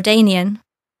non-Jordanian.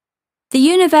 The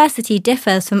university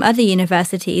differs from other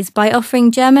universities by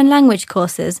offering German language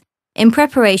courses in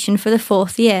preparation for the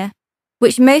 4th year,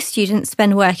 which most students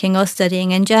spend working or studying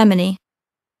in Germany.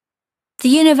 The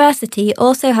university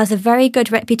also has a very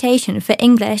good reputation for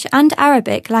English and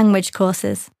Arabic language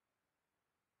courses.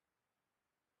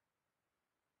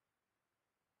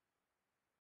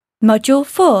 Module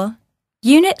 4,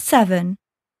 Unit 7,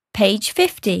 page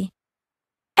 50.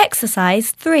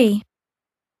 Exercise 3.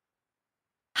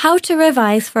 How to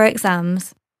revise for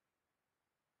exams.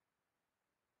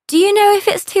 Do you know if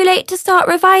it's too late to start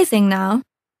revising now?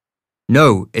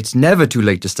 No, it's never too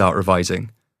late to start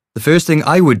revising. The first thing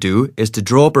I would do is to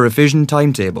draw up a revision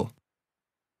timetable.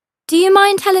 Do you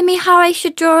mind telling me how I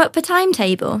should draw up a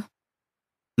timetable?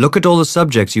 Look at all the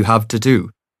subjects you have to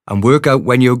do and work out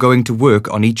when you're going to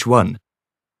work on each one.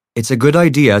 It's a good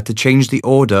idea to change the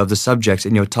order of the subjects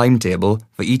in your timetable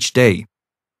for each day.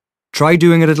 Try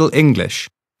doing a little English,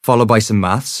 followed by some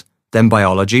maths, then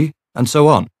biology, and so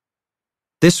on.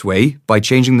 This way, by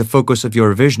changing the focus of your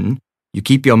revision, you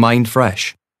keep your mind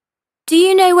fresh. Do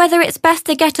you know whether it's best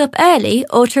to get up early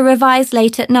or to revise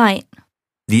late at night?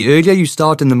 The earlier you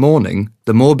start in the morning,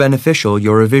 the more beneficial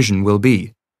your revision will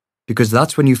be, because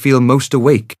that's when you feel most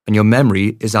awake and your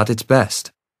memory is at its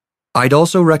best. I'd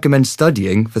also recommend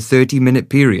studying for 30-minute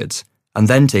periods and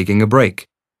then taking a break.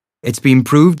 It's been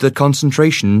proved that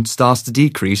concentration starts to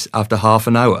decrease after half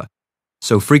an hour,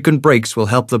 so frequent breaks will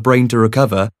help the brain to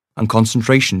recover and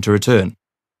concentration to return.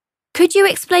 Could you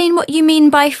explain what you mean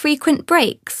by frequent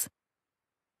breaks?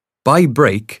 By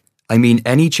break, I mean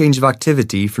any change of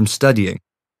activity from studying.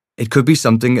 It could be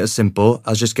something as simple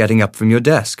as just getting up from your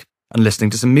desk and listening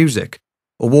to some music,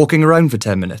 or walking around for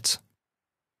 10 minutes.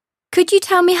 Could you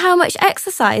tell me how much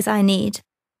exercise I need?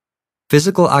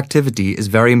 Physical activity is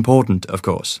very important, of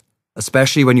course,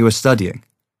 especially when you are studying.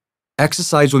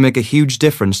 Exercise will make a huge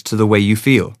difference to the way you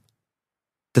feel.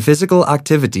 The physical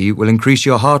activity will increase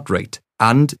your heart rate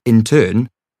and, in turn,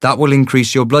 that will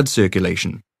increase your blood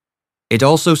circulation. It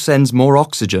also sends more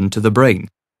oxygen to the brain,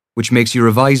 which makes you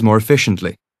revise more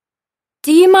efficiently.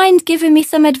 Do you mind giving me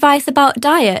some advice about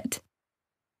diet?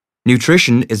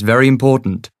 Nutrition is very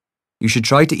important. You should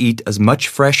try to eat as much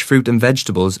fresh fruit and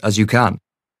vegetables as you can.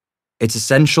 It's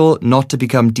essential not to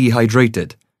become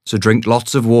dehydrated, so drink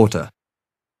lots of water.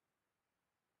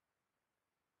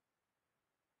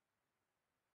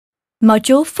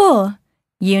 Module 4,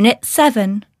 Unit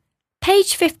 7,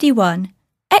 page 51,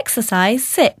 Exercise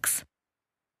 6.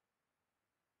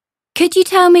 Could you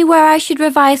tell me where I should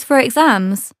revise for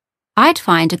exams? I'd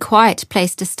find a quiet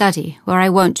place to study where I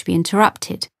won't be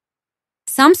interrupted.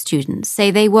 Some students say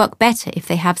they work better if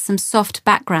they have some soft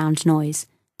background noise,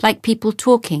 like people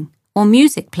talking or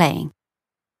music playing.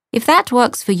 If that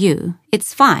works for you,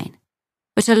 it's fine,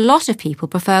 but a lot of people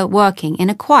prefer working in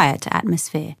a quiet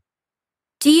atmosphere.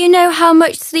 Do you know how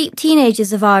much sleep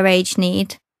teenagers of our age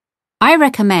need? I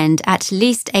recommend at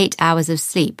least 8 hours of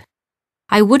sleep.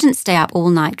 I wouldn't stay up all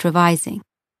night revising.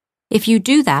 If you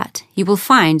do that, you will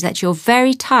find that you're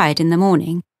very tired in the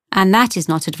morning, and that is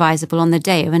not advisable on the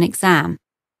day of an exam.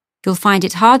 You'll find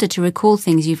it harder to recall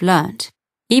things you've learnt.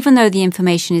 Even though the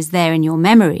information is there in your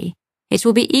memory, it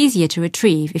will be easier to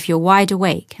retrieve if you're wide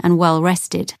awake and well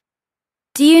rested.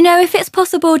 Do you know if it's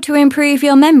possible to improve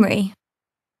your memory?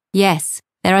 Yes,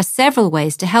 there are several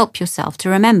ways to help yourself to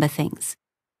remember things.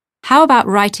 How about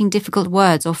writing difficult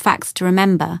words or facts to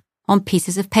remember on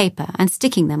pieces of paper and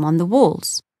sticking them on the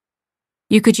walls?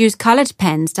 You could use coloured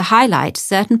pens to highlight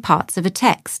certain parts of a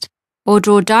text, or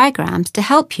draw diagrams to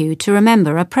help you to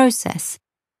remember a process.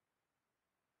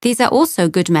 These are also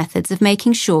good methods of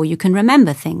making sure you can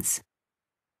remember things.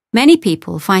 Many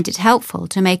people find it helpful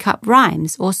to make up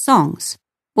rhymes or songs,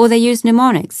 or they use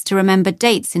mnemonics to remember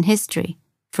dates in history,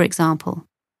 for example.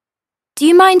 Do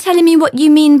you mind telling me what you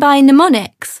mean by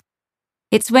mnemonics?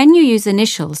 It's when you use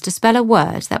initials to spell a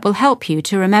word that will help you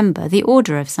to remember the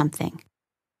order of something.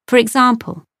 For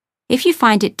example, if you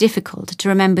find it difficult to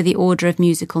remember the order of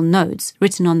musical notes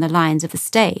written on the lines of the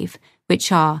stave,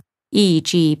 which are E,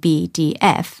 G, B, D,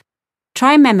 F,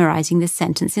 try memorizing this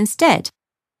sentence instead.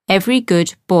 Every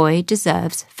good boy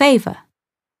deserves favour.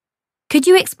 Could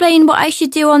you explain what I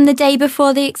should do on the day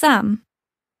before the exam?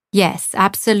 Yes,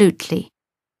 absolutely.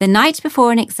 The night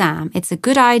before an exam, it's a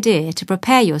good idea to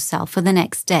prepare yourself for the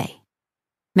next day.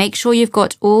 Make sure you've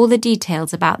got all the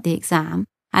details about the exam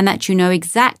and that you know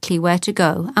exactly where to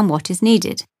go and what is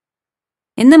needed.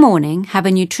 In the morning, have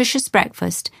a nutritious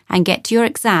breakfast and get to your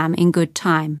exam in good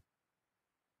time.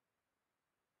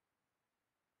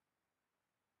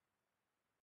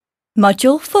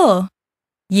 Module 4,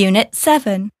 Unit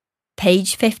 7,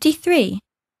 page 53,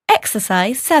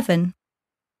 Exercise 7.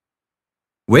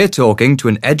 We're talking to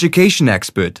an education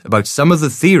expert about some of the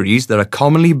theories that are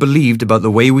commonly believed about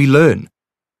the way we learn.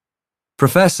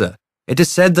 Professor, it is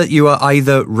said that you are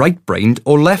either right-brained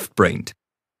or left-brained.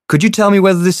 Could you tell me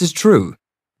whether this is true?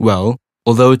 Well,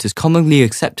 although it is commonly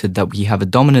accepted that we have a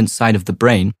dominant side of the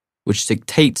brain, which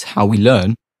dictates how we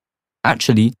learn,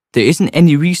 actually, there isn't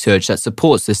any research that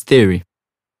supports this theory.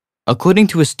 According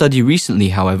to a study recently,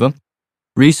 however,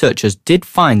 researchers did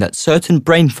find that certain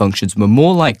brain functions were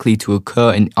more likely to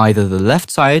occur in either the left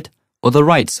side or the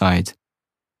right side.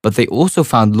 But they also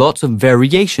found lots of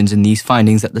variations in these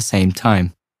findings at the same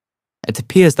time. It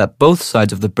appears that both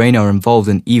sides of the brain are involved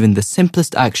in even the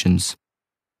simplest actions.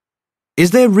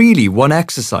 Is there really one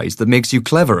exercise that makes you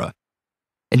cleverer?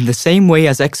 In the same way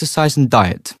as exercise and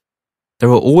diet, there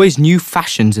are always new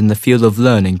fashions in the field of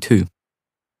learning too.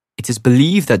 It is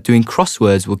believed that doing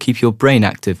crosswords will keep your brain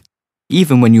active,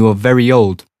 even when you are very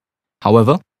old.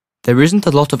 However, there isn't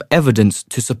a lot of evidence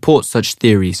to support such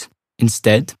theories.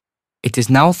 Instead, it is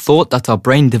now thought that our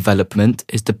brain development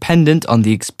is dependent on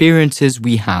the experiences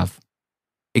we have.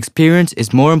 Experience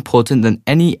is more important than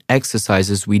any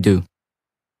exercises we do.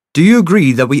 Do you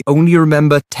agree that we only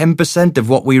remember 10% of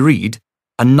what we read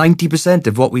and 90%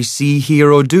 of what we see,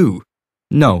 hear or do?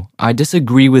 No, I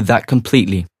disagree with that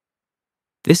completely.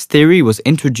 This theory was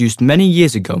introduced many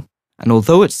years ago, and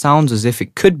although it sounds as if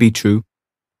it could be true,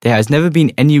 there has never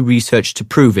been any research to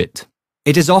prove it.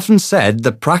 It is often said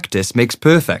that practice makes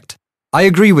perfect. I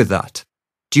agree with that.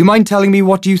 Do you mind telling me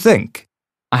what you think?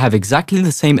 I have exactly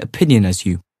the same opinion as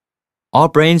you. Our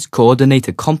brains coordinate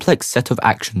a complex set of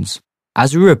actions.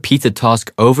 As we repeat a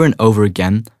task over and over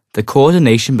again, the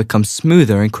coordination becomes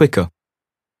smoother and quicker.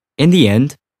 In the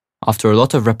end, after a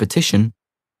lot of repetition,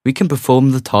 we can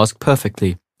perform the task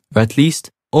perfectly, or at least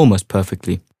almost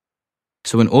perfectly.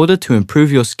 So in order to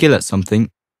improve your skill at something,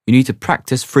 you need to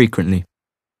practice frequently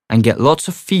and get lots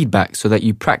of feedback so that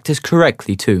you practice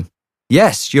correctly too.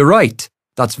 Yes, you're right.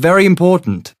 That's very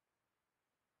important.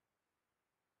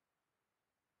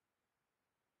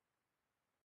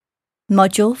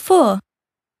 Module 4,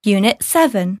 Unit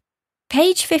 7,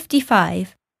 page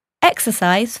 55,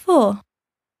 Exercise 4.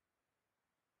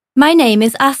 My name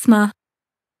is Asma.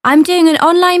 I'm doing an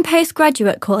online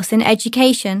postgraduate course in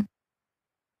education.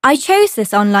 I chose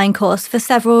this online course for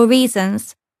several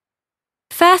reasons.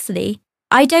 Firstly,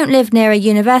 I don't live near a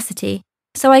university,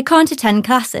 so I can't attend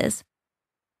classes.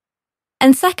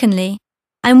 And secondly,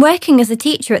 I'm working as a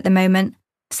teacher at the moment,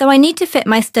 so I need to fit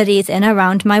my studies in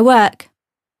around my work.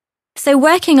 So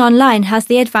working online has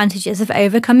the advantages of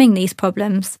overcoming these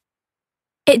problems.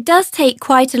 It does take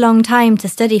quite a long time to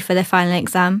study for the final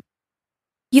exam.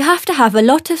 You have to have a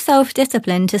lot of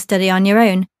self-discipline to study on your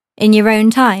own, in your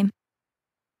own time.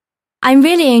 I'm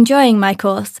really enjoying my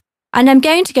course, and I'm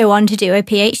going to go on to do a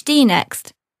PhD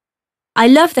next. I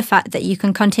love the fact that you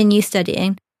can continue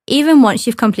studying even once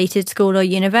you've completed school or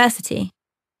university.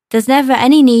 There's never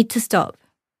any need to stop.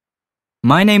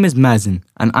 My name is Mazen,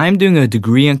 and I'm doing a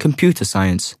degree in computer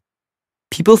science.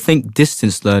 People think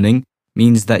distance learning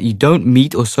means that you don't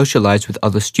meet or socialize with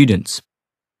other students,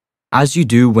 as you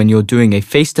do when you're doing a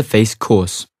face-to-face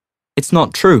course. It's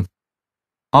not true.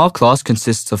 Our class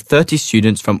consists of 30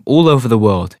 students from all over the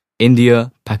world: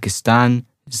 India, Pakistan,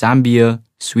 Zambia,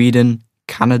 Sweden,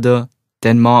 Canada,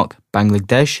 Denmark,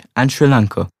 Bangladesh, and Sri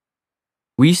Lanka.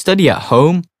 We study at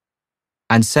home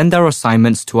and send our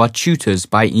assignments to our tutors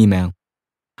by email.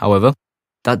 However,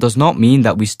 that does not mean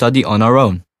that we study on our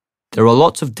own. There are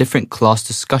lots of different class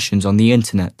discussions on the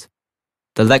internet.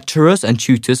 The lecturers and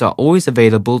tutors are always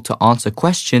available to answer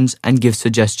questions and give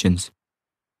suggestions.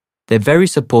 They're very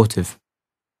supportive.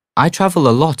 I travel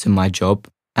a lot in my job,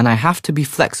 and I have to be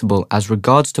flexible as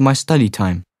regards to my study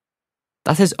time.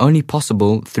 That is only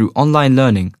possible through online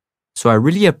learning, so I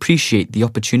really appreciate the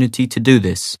opportunity to do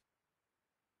this.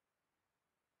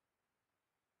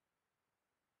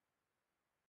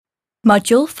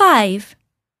 Module 5,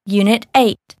 Unit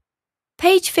 8,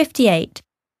 page 58,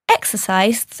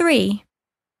 Exercise 3.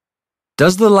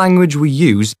 Does the language we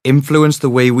use influence the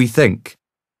way we think?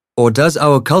 Or does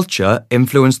our culture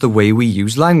influence the way we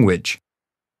use language?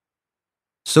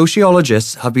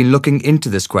 Sociologists have been looking into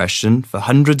this question for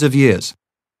hundreds of years.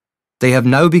 They have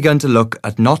now begun to look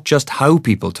at not just how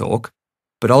people talk,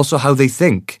 but also how they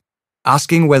think,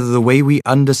 asking whether the way we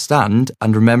understand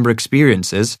and remember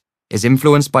experiences is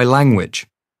influenced by language.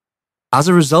 As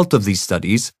a result of these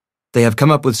studies, they have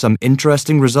come up with some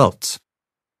interesting results.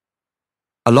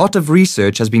 A lot of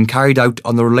research has been carried out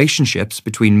on the relationships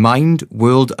between mind,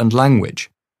 world, and language.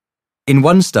 In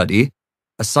one study,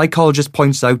 a psychologist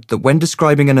points out that when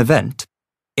describing an event,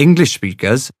 English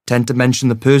speakers tend to mention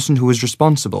the person who is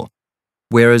responsible,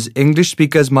 whereas English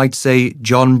speakers might say,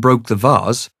 "John broke the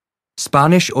vase,"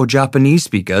 Spanish or Japanese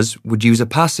speakers would use a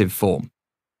passive form.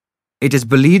 It is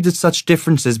believed that such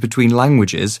differences between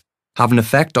languages have an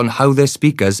effect on how their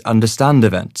speakers understand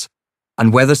events,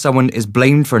 and whether someone is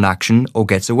blamed for an action or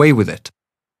gets away with it.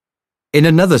 In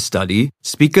another study,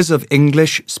 speakers of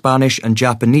English, Spanish, and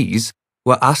Japanese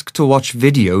were asked to watch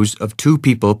videos of two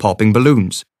people popping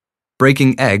balloons,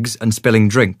 breaking eggs, and spilling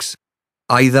drinks,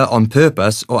 either on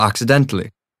purpose or accidentally.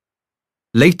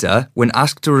 Later, when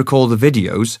asked to recall the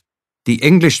videos, the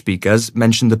English speakers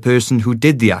mentioned the person who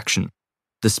did the action.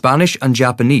 The Spanish and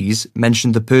Japanese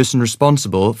mentioned the person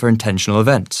responsible for intentional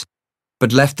events,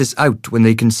 but left this out when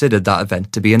they considered that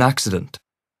event to be an accident.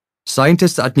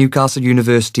 Scientists at Newcastle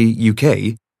University,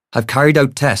 UK, have carried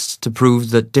out tests to prove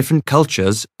that different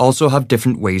cultures also have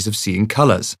different ways of seeing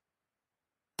colours.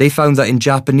 They found that in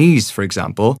Japanese, for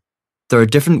example, there are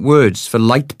different words for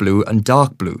light blue and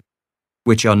dark blue,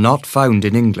 which are not found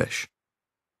in English.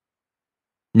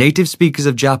 Native speakers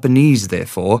of Japanese,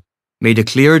 therefore, made a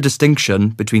clearer distinction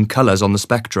between colours on the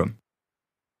spectrum.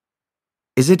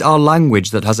 Is it our language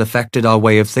that has affected our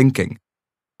way of thinking,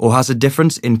 or has a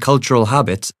difference in cultural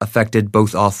habits affected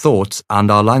both our thoughts and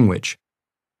our language?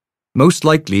 Most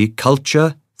likely,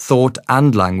 culture, thought,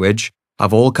 and language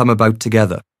have all come about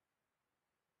together.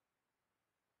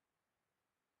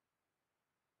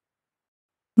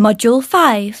 Module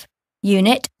 5,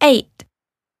 Unit 8,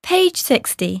 page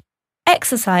 60,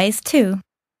 Exercise 2.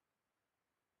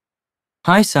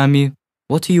 Hi, Samu.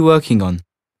 What are you working on?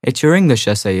 It's your English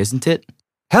essay, isn't it?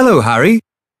 Hello, Harry.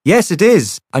 Yes, it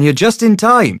is, and you're just in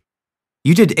time.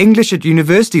 You did English at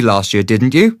university last year,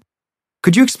 didn't you?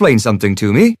 Could you explain something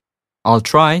to me? I'll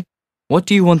try. What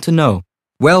do you want to know?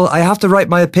 Well, I have to write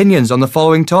my opinions on the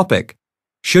following topic.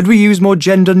 Should we use more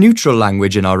gender-neutral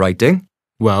language in our writing?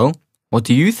 Well, what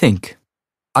do you think?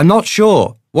 I'm not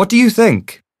sure. What do you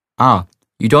think?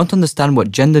 You don't understand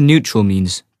what gender-neutral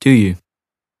means, do you?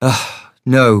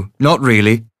 No, not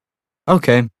really.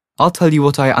 Okay, I'll tell you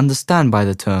what I understand by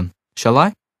the term, shall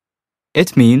I?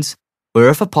 It means,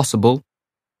 wherever possible,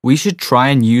 we should try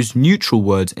and use neutral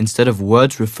words instead of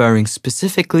words referring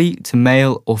specifically to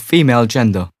male or female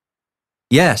gender.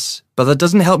 Yes, but that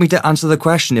doesn't help me to answer the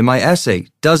question in my essay,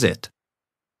 does it?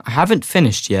 I haven't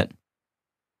finished yet.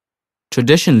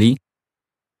 Traditionally,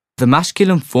 the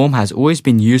masculine form has always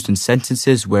been used in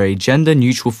sentences where a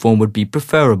gender-neutral form would be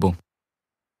preferable.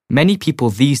 Many people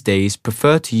these days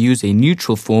prefer to use a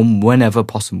neutral form whenever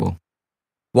possible.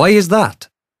 Why is that?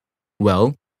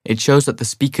 Well, it shows that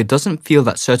the speaker doesn't feel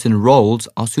that certain roles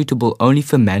are suitable only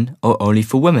for men or only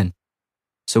for women.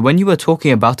 So when you are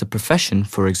talking about a profession,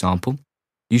 for example,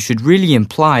 you should really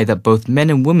imply that both men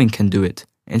and women can do it,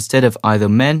 instead of either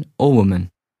men or women.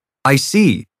 I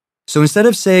see. So instead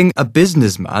of saying a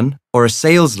businessman or a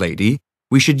sales lady,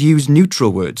 we should use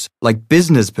neutral words like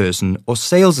business person or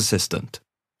sales assistant.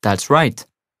 That's right.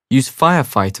 Use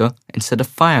firefighter instead of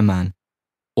fireman,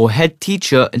 or head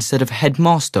teacher instead of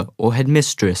headmaster or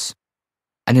headmistress.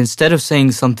 And instead of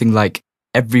saying something like,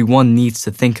 everyone needs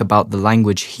to think about the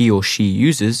language he or she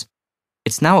uses,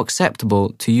 it's now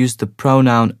acceptable to use the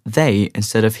pronoun they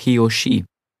instead of he or she.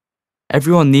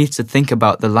 Everyone needs to think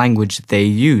about the language they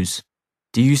use.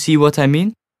 Do you see what I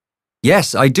mean?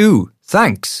 Yes, I do.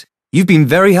 Thanks. You've been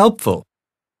very helpful.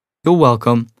 You're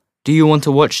welcome. Do you want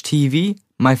to watch TV?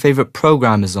 My favorite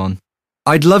program is on.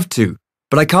 I'd love to,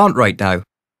 but I can't right now.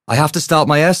 I have to start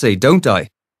my essay, don't I?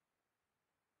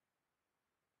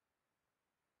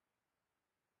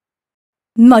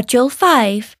 Module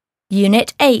 5,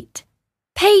 Unit 8,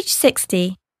 page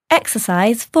 60,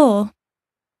 Exercise 4.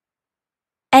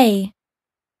 A.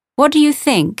 What do you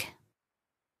think?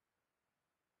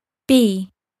 B.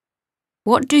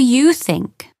 What do you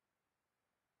think?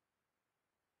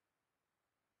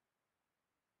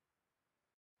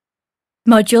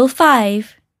 Module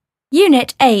 5,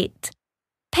 Unit 8,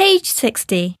 page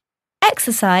 60,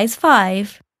 Exercise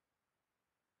 5.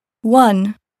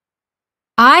 1,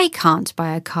 I can't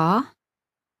buy a car.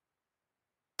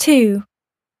 2,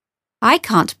 I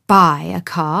can't buy a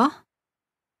car.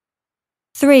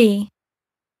 3,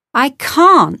 I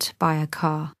can't buy a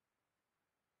car.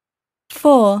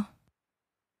 4,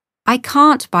 I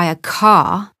can't buy a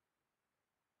car.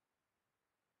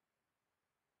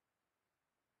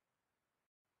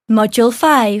 Module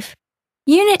 5,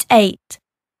 Unit 8,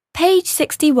 page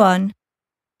 61,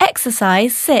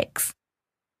 Exercise 6.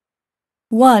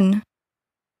 1,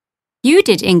 You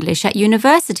did English at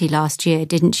university last year,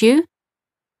 didn't you?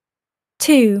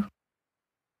 2,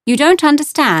 You don't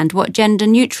understand what gender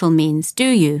neutral means, do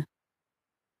you?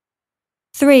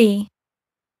 3,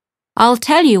 I'll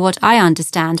tell you what I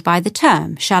understand by the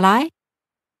term, shall I?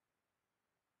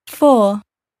 4,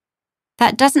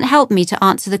 That doesn't help me to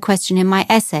answer the question in my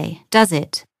essay, does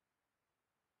it?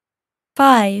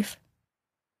 5.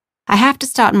 I have to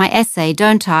start my essay,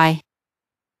 don't I?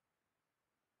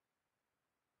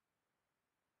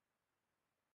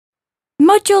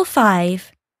 Module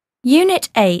 5, Unit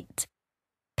 8,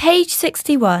 page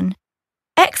 61,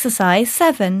 Exercise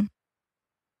 7.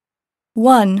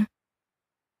 1,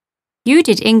 You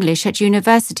did English at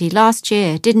university last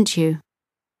year, didn't you?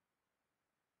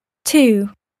 2,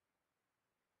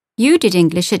 You did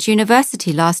English at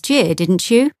university last year, didn't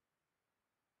you?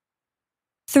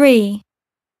 3,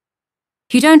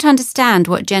 You don't understand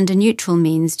what gender neutral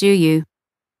means, do you?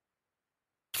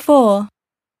 4,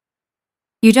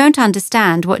 You don't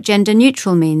understand what gender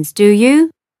neutral means, do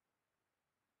you?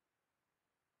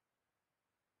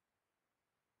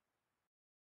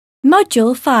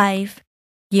 Module 5,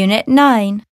 Unit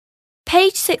 9,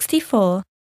 page 64,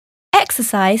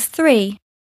 Exercise 3.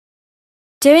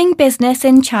 Doing business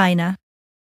in China.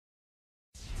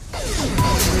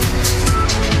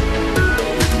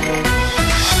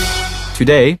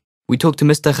 Today, we talk to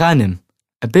Mr. Ghanem,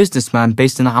 a businessman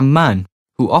based in Amman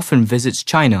who often visits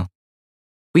China.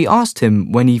 We asked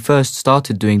him when he first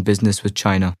started doing business with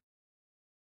China.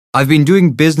 I've been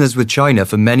doing business with China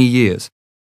for many years.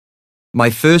 My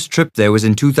first trip there was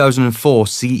in 2004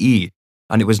 CE,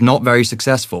 and it was not very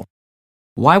successful.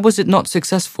 Why was it not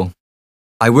successful?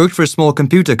 I worked for a small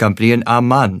computer company in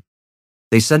Amman.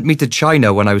 They sent me to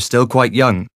China when I was still quite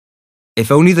young.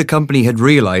 If only the company had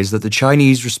realized that the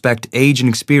Chinese respect age and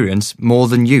experience more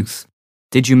than youth.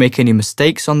 Did you make any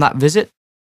mistakes on that visit?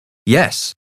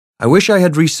 Yes. I wish I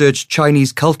had researched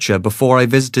Chinese culture before I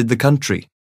visited the country.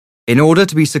 In order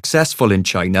to be successful in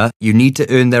China, you need to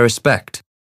earn their respect.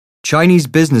 Chinese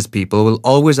business people will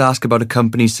always ask about a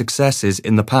company's successes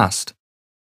in the past.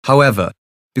 However,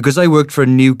 because I worked for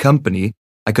a new company,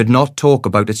 I could not talk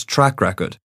about its track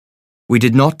record. We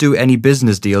did not do any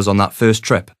business deals on that first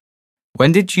trip.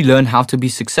 When did you learn how to be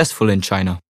successful in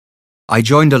China? I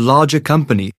joined a larger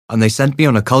company and they sent me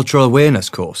on a cultural awareness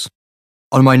course.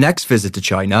 On my next visit to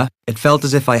China, it felt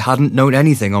as if I hadn't known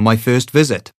anything on my first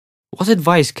visit. What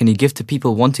advice can you give to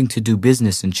people wanting to do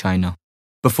business in China?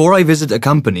 Before I visit a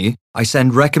company, I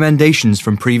send recommendations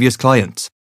from previous clients.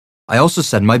 I also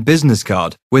send my business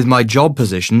card with my job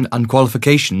position and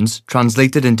qualifications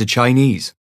translated into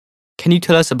Chinese. Can you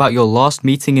tell us about your last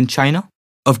meeting in China?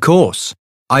 Of course.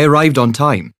 I arrived on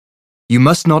time. You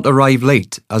must not arrive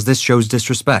late, as this shows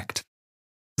disrespect.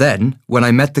 Then, when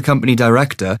I met the company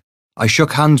director, I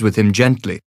shook hands with him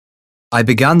gently. I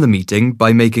began the meeting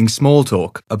by making small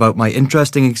talk about my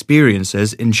interesting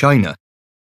experiences in China.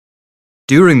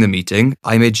 During the meeting,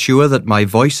 I made sure that my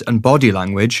voice and body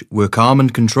language were calm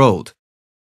and controlled.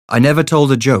 I never told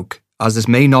a joke, as this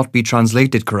may not be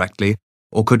translated correctly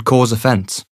or could cause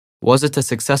offence. Was it a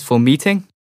successful meeting?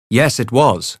 Yes, it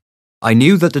was. I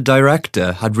knew that the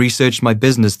director had researched my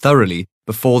business thoroughly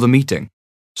before the meeting,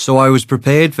 so I was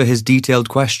prepared for his detailed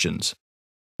questions.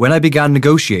 When I began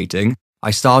negotiating, I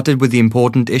started with the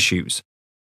important issues.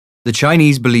 The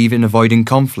Chinese believe in avoiding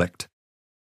conflict.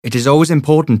 It is always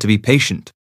important to be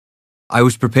patient. I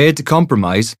was prepared to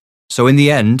compromise, so in the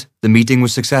end, the meeting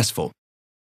was successful.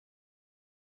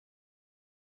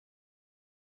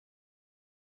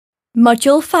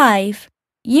 Module 5,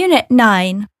 Unit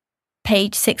 9,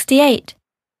 page 68.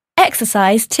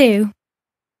 Exercise 2.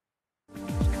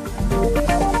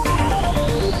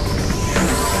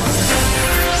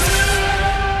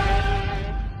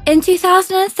 In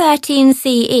 2013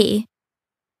 CE,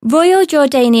 Royal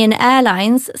Jordanian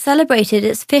Airlines celebrated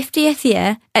its 50th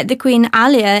year at the Queen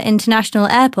Alia International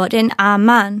Airport in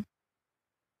Amman.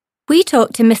 We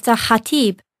talked to Mr.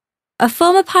 Khatib, a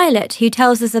former pilot who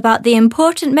tells us about the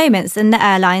important moments in the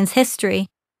airline's history.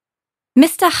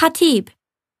 Mr. Khatib,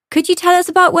 could you tell us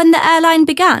about when the airline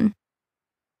began?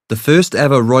 The first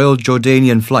ever Royal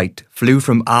Jordanian flight flew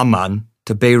from Amman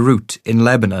to Beirut in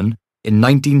Lebanon in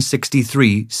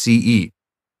 1963 CE.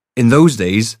 In those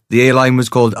days, the airline was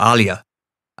called Alia,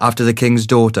 after the king's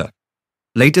daughter.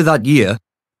 Later that year,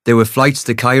 there were flights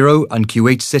to Cairo and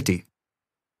Kuwait City.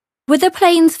 Were the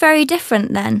planes very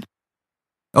different then?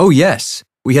 Oh yes,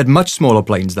 we had much smaller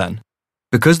planes then.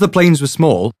 Because the planes were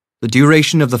small, the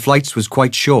duration of the flights was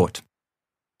quite short.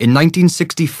 In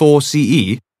 1964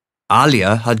 CE,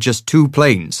 Alia had just 2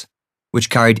 planes, which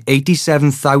carried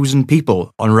 87,000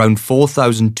 people on around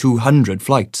 4,200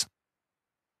 flights.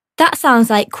 That sounds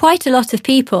like quite a lot of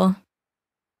people.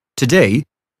 Today,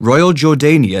 Royal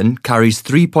Jordanian carries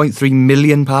 3.3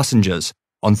 million passengers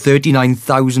on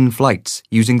 39,000 flights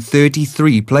using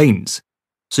 33 planes.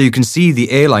 So you can see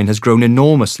the airline has grown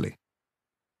enormously.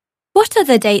 What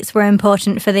other dates were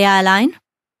important for the airline?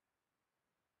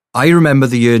 I remember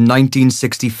the year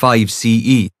 1965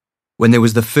 CE, when there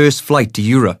was the first flight to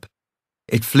Europe.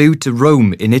 It flew to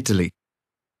Rome in Italy.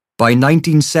 By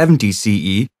 1970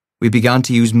 CE, we began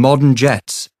to use modern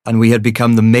jets and we had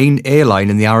become the main airline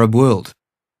in the Arab world.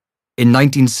 In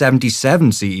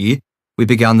 1977 CE, we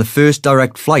began the first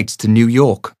direct flights to New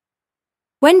York.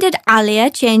 When did Alia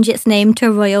change its name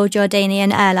to Royal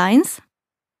Jordanian Airlines?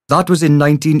 That was in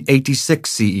 1986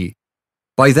 CE.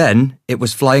 By then, it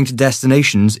was flying to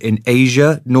destinations in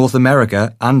Asia, North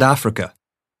America and Africa.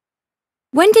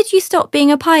 When did you stop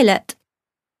being a pilot?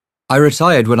 I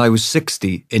retired when I was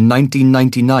 60 in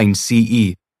 1999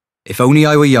 CE. If only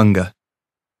I were younger.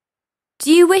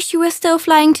 Do you wish you were still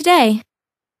flying today?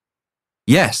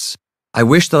 Yes, I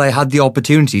wish that I had the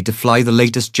opportunity to fly the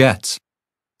latest jets.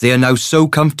 They are now so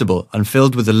comfortable and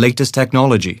filled with the latest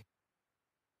technology.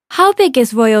 How big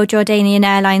is Royal Jordanian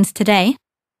Airlines today?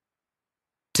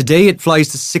 Today it flies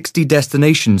to 60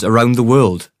 destinations around the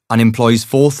world and employs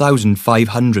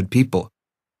 4,500 people.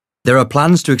 There are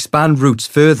plans to expand routes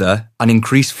further and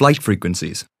increase flight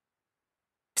frequencies.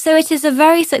 So it is a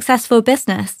very successful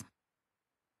business.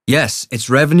 Yes, its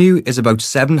revenue is about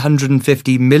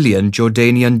 750 million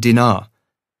Jordanian dinar,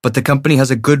 but the company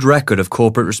has a good record of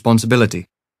corporate responsibility.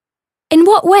 In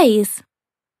what ways?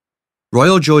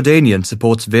 Royal Jordanian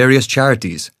supports various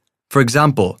charities. For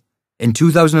example, in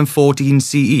 2014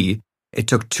 CE, it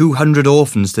took 200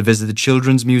 orphans to visit the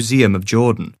Children's Museum of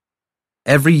Jordan.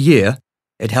 Every year,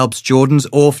 it helps Jordan's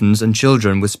orphans and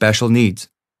children with special needs.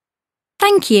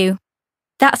 Thank you.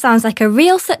 That sounds like a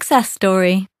real success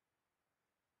story.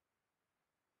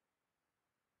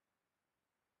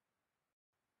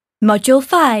 Module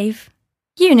 5,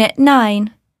 Unit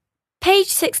 9, page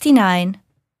 69,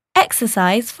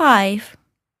 Exercise 5.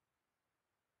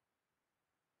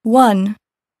 1.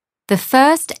 The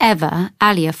first ever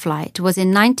Alia flight was in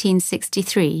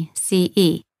 1963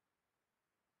 CE.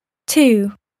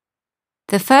 2.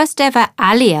 The first ever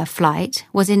Alia flight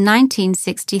was in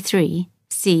 1963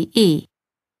 CE.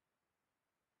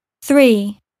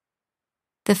 3.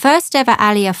 The first ever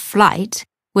Alia flight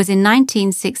was in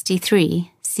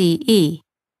 1963 CE.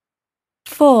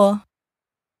 4.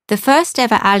 The first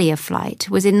ever Aliyah flight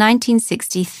was in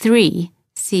 1963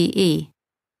 CE.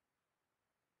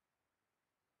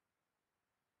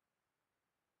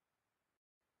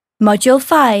 Module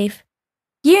 5,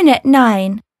 Unit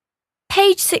 9,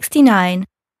 page 69,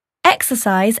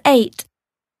 Exercise 8.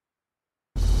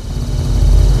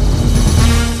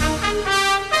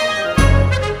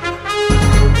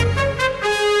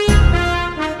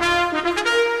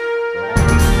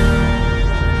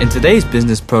 In today's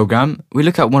business program, we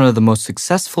look at one of the most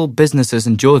successful businesses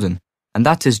in Jordan, and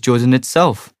that is Jordan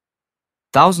itself.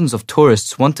 Thousands of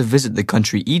tourists want to visit the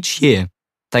country each year,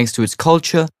 thanks to its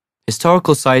culture,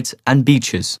 historical sites, and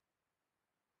beaches.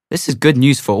 This is good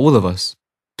news for all of us.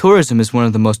 Tourism is one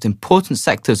of the most important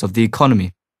sectors of the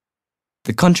economy.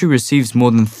 The country receives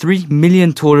more than 3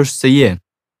 million tourists a year,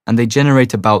 and they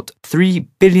generate about $3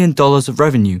 billion of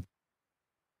revenue.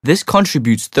 This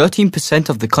contributes 13%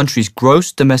 of the country's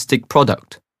gross domestic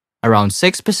product. Around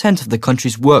 6% of the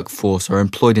country's workforce are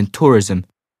employed in tourism,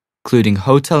 including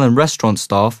hotel and restaurant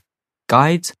staff,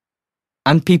 guides,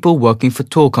 and people working for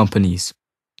tour companies.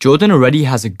 Jordan already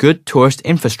has a good tourist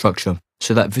infrastructure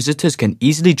so that visitors can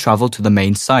easily travel to the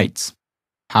main sites.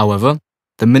 However,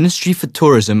 the Ministry for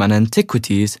Tourism and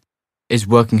Antiquities is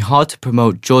working hard to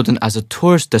promote Jordan as a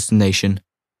tourist destination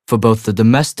for both the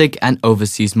domestic and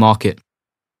overseas market.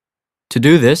 To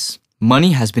do this,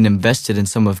 money has been invested in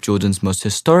some of Jordan's most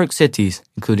historic cities,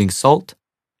 including Salt,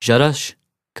 Jarash,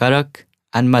 Karak,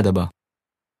 and Madaba.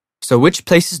 So which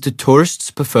places do tourists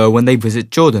prefer when they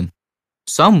visit Jordan?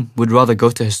 Some would rather go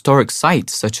to historic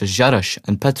sites such as Jarash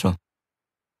and Petra.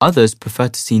 Others prefer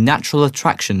to see natural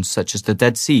attractions such as the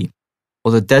Dead Sea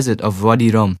or the desert of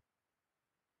Wadi Rum.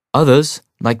 Others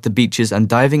like the beaches and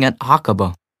diving at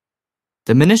Aqaba.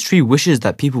 The ministry wishes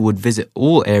that people would visit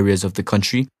all areas of the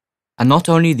country and not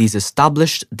only these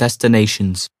established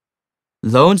destinations.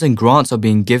 Loans and grants are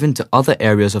being given to other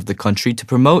areas of the country to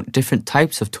promote different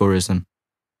types of tourism.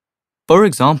 For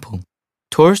example,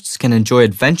 tourists can enjoy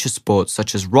adventure sports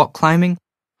such as rock climbing,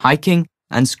 hiking,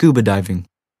 and scuba diving.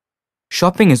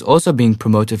 Shopping is also being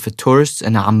promoted for tourists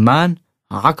in Amman,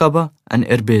 Aqaba, and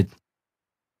Irbid.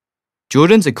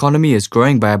 Jordan's economy is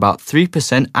growing by about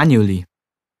 3% annually,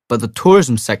 but the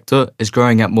tourism sector is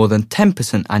growing at more than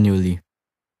 10% annually.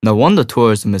 No wonder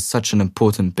tourism is such an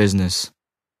important business.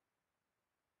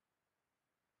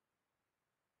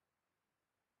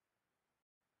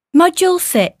 Module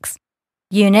 6,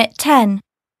 Unit 10,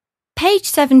 page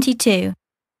 72,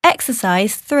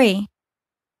 Exercise 3.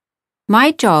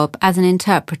 My job as an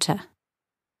interpreter.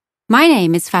 My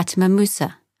name is Fatima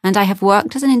Musa, and I have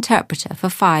worked as an interpreter for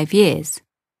 5 years.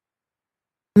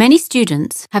 Many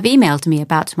students have emailed me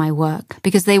about my work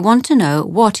because they want to know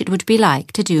what it would be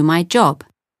like to do my job.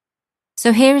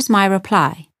 So here is my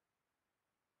reply.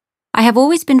 I have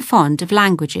always been fond of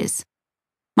languages.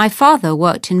 My father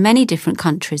worked in many different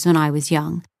countries when I was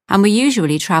young, and we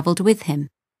usually travelled with him.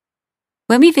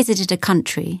 When we visited a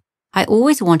country, I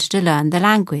always wanted to learn the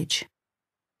language.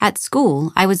 At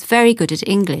school, I was very good at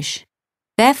English.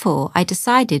 Therefore, I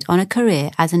decided on a career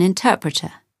as an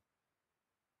interpreter.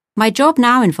 My job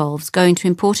now involves going to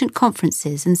important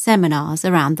conferences and seminars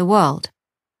around the world.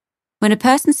 When a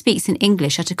person speaks in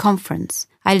English at a conference,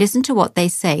 I listen to what they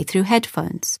say through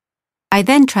headphones. I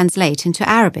then translate into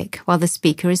Arabic while the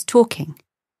speaker is talking.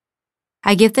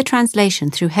 I give the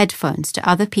translation through headphones to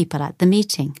other people at the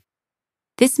meeting.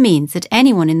 This means that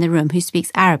anyone in the room who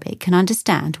speaks Arabic can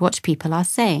understand what people are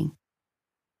saying.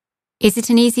 Is it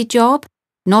an easy job?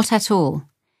 Not at all.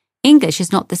 English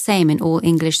is not the same in all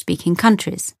English-speaking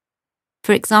countries.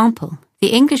 For example, the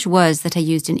English words that are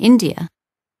used in India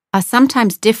are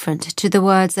sometimes different to the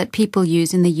words that people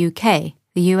use in the UK,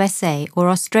 the USA, or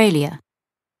Australia.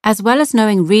 As well as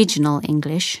knowing regional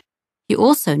English, you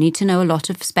also need to know a lot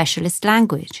of specialist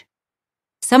language.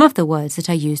 Some of the words that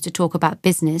are used to talk about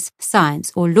business, science,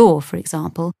 or law, for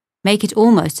example, make it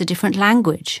almost a different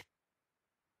language.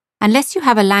 Unless you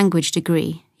have a language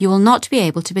degree, you will not be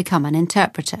able to become an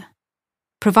interpreter.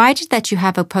 Provided that you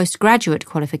have a postgraduate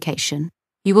qualification,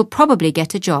 you will probably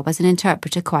get a job as an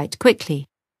interpreter quite quickly.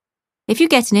 If you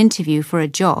get an interview for a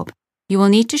job, you will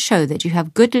need to show that you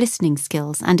have good listening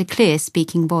skills and a clear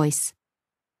speaking voice.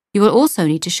 You will also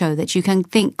need to show that you can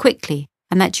think quickly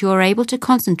and that you are able to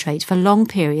concentrate for long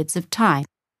periods of time.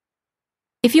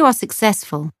 If you are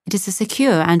successful, it is a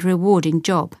secure and rewarding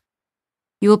job.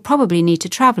 You will probably need to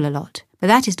travel a lot, but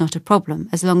that is not a problem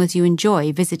as long as you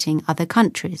enjoy visiting other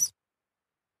countries.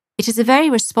 It is a very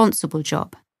responsible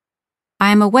job.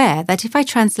 I am aware that if I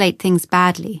translate things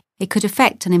badly, it could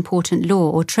affect an important law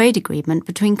or trade agreement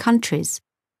between countries,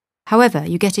 However,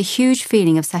 you get a huge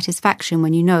feeling of satisfaction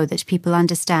when you know that people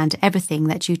understand everything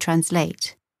that you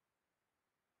translate.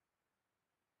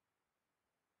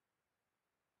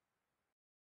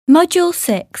 Module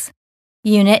 6,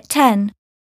 Unit 10,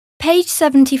 page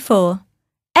 74,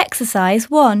 Exercise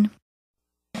 1.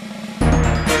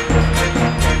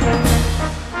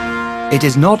 It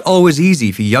is not always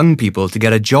easy for young people to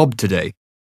get a job today.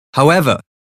 However,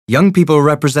 young people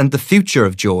represent the future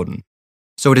of Jordan,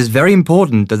 so it is very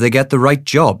important that they get the right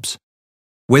jobs.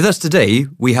 With us today,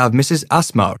 we have Mrs.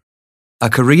 Asmar,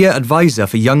 a career advisor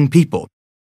for young people.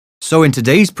 So in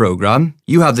today's program,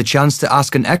 you have the chance to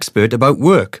ask an expert about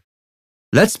work.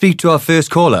 Let's speak to our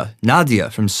first caller, Nadia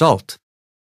from Salt.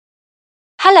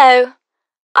 Hello.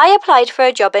 I applied for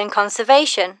a job in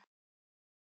conservation.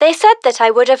 They said that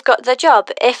I would have got the job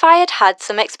if I had had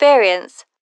some experience.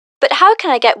 But how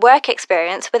can I get work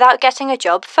experience without getting a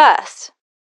job first?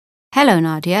 Hello,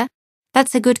 Nadia.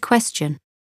 That's a good question.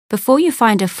 Before you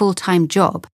find a full-time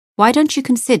job, why don't you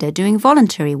consider doing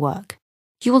voluntary work?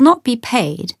 You will not be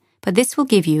paid, but this will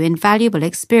give you invaluable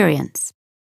experience.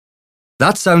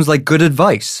 That sounds like good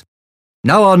advice.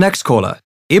 Now our next caller,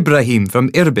 Ibrahim from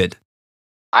Irbid.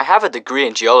 I have a degree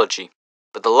in geology,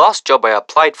 but the last job I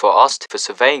applied for asked for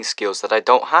surveying skills that I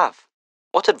don't have.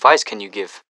 What advice can you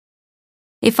give?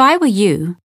 If I were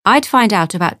you, I'd find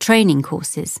out about training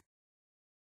courses.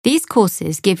 These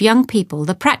courses give young people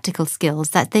the practical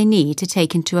skills that they need to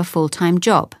take into a full-time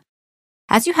job.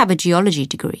 As you have a geology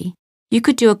degree, you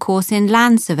could do a course in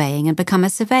land surveying and become a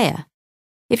surveyor.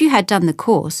 If you had done the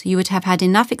course, you would have had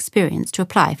enough experience to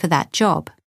apply for that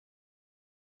job.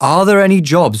 Are there any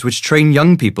jobs which train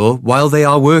young people while they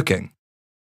are working?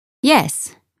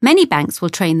 Yes, many banks will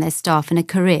train their staff in a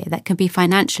career that can be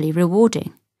financially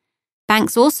rewarding.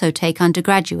 Banks also take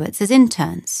undergraduates as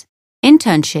interns.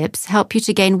 Internships help you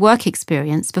to gain work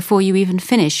experience before you even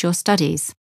finish your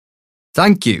studies.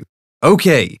 Thank you.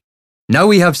 Okay. Now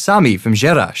we have Sami from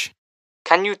Jerash.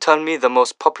 Can you tell me the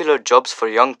most popular jobs for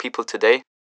young people today?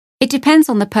 It depends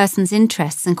on the person's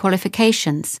interests and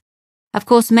qualifications. Of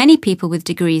course, many people with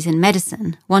degrees in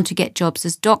medicine want to get jobs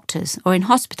as doctors or in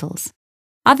hospitals.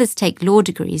 Others take law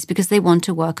degrees because they want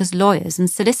to work as lawyers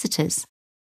and solicitors.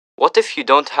 What if you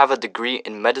don't have a degree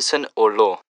in medicine or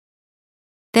law?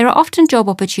 There are often job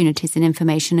opportunities in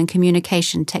information and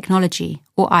communication technology,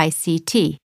 or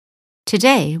ICT.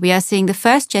 Today, we are seeing the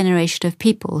first generation of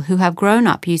people who have grown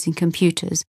up using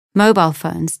computers, mobile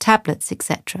phones, tablets,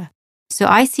 etc. So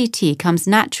ICT comes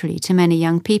naturally to many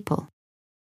young people.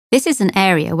 This is an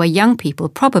area where young people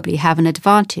probably have an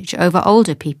advantage over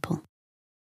older people.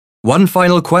 One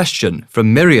final question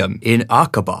from Miriam in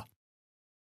Aqaba.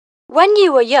 When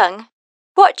you were young,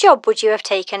 what job would you have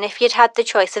taken if you'd had the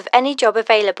choice of any job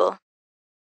available?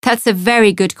 That's a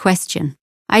very good question.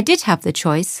 I did have the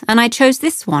choice, and I chose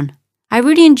this one. I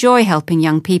really enjoy helping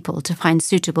young people to find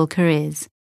suitable careers.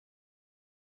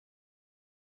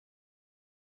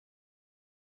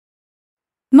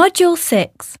 Module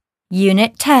 6,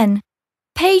 Unit 10,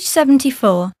 page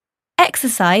 74,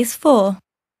 Exercise 4.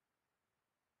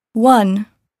 1.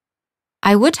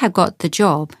 I would have got the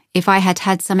job if I had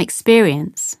had some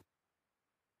experience.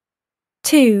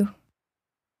 2.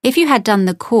 If you had done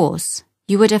the course,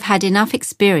 you would have had enough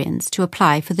experience to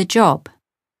apply for the job.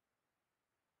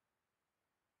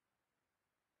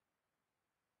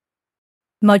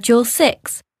 Module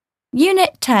 6,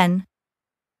 Unit 10,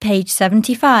 page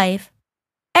 75,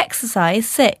 Exercise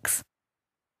 6.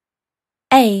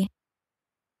 A.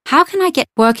 How can I get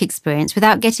work experience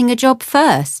without getting a job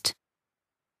first?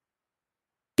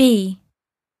 B.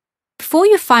 Before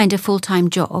you find a full-time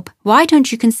job, why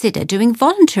don't you consider doing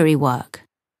voluntary work?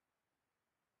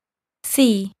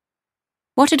 C.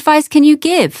 What advice can you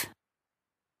give?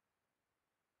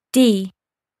 D.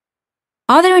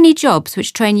 Are there any jobs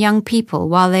which train young people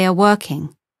while they are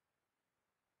working?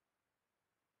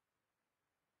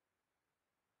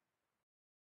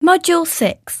 Module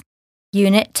 6,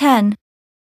 Unit 10,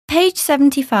 page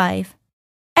 75,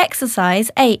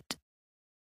 Exercise 8.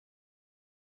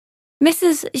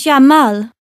 Mrs. Jamal,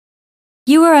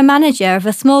 you were a manager of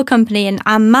a small company in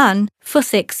Amman for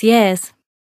 6 years.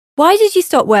 Why did you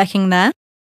stop working there?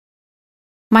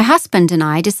 My husband and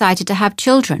I decided to have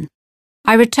children.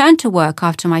 I returned to work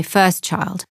after my first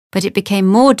child, but it became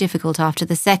more difficult after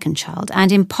the second child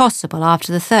and impossible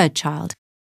after the third child.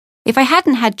 If I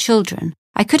hadn't had children,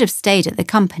 I could have stayed at the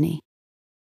company.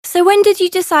 So when did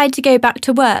you decide to go back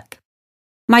to work?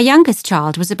 My youngest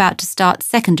child was about to start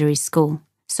secondary school,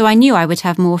 so I knew I would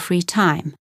have more free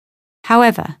time.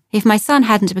 However, if my son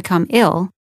hadn't become ill,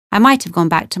 I might have gone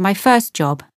back to my first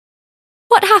job.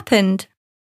 What happened?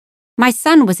 My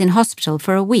son was in hospital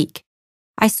for a week.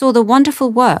 I saw the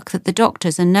wonderful work that the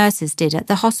doctors and nurses did at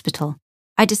the hospital.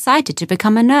 I decided to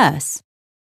become a nurse.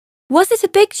 Was it a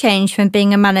big change from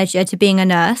being a manager to being a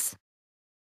nurse?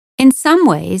 In some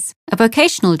ways, a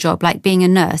vocational job like being a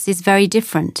nurse is very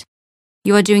different.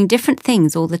 You are doing different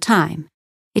things all the time.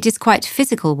 It is quite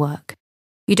physical work.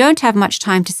 You don't have much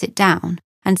time to sit down,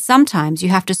 and sometimes you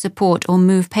have to support or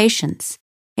move patients.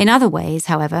 In other ways,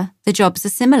 however, the jobs are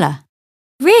similar.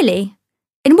 Really?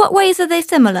 In what ways are they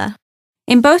similar?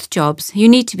 In both jobs, you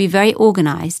need to be very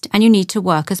organised and you need to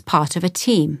work as part of a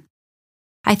team.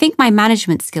 I think my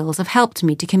management skills have helped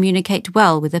me to communicate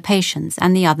well with the patients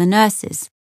and the other nurses.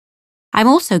 I'm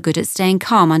also good at staying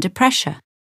calm under pressure.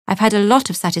 I've had a lot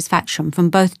of satisfaction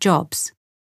from both jobs.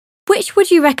 Which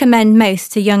would you recommend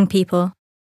most to young people?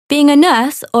 Being a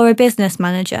nurse or a business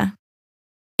manager?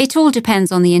 It all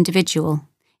depends on the individual.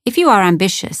 If you are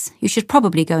ambitious, you should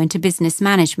probably go into business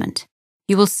management.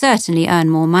 You will certainly earn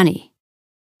more money.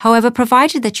 However,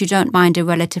 provided that you don't mind a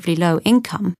relatively low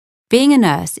income, being a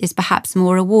nurse is perhaps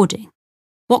more rewarding.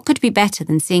 What could be better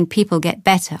than seeing people get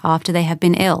better after they have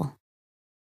been ill?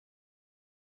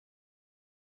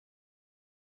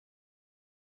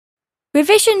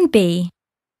 Revision B,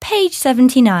 page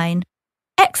 79.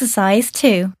 Exercise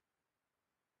 2.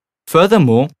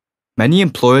 Furthermore, many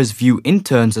employers view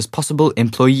interns as possible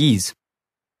employees.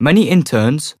 Many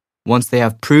interns, once they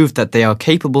have proved that they are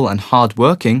capable and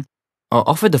hard-working, are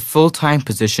offered a full-time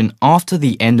position after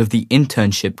the end of the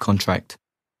internship contract.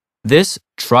 This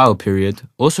trial period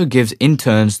also gives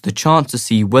interns the chance to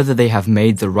see whether they have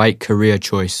made the right career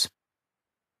choice.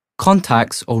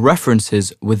 Contacts or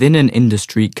references within an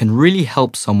industry can really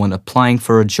help someone applying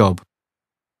for a job.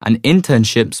 And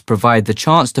internships provide the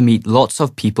chance to meet lots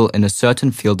of people in a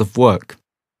certain field of work.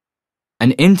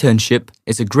 An internship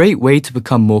is a great way to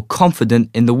become more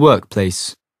confident in the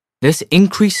workplace. This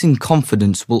increasing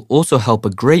confidence will also help a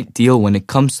great deal when it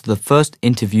comes to the first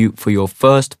interview for your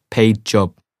first paid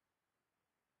job.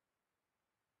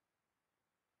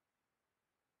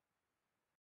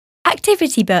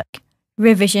 Activity book,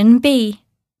 Revision B,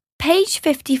 page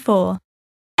 54.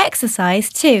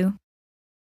 Exercise 2.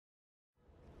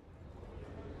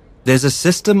 There's a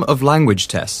system of language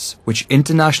tests which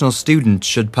international students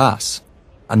should pass,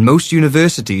 and most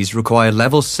universities require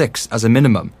level 6 as a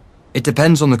minimum. It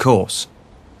depends on the course.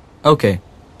 Okay,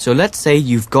 so let's say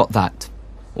you've got that.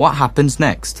 What happens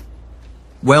next?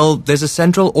 Well, there's a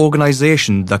central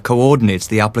organisation that coordinates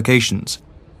the applications.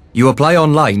 You apply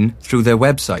online through their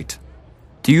website.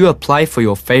 Do you apply for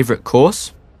your favourite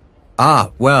course?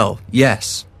 Well,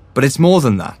 yes, but it's more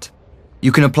than that.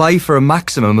 You can apply for a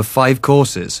maximum of 5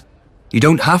 courses. You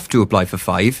don't have to apply for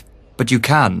 5, but you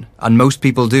can, and most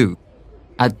people do.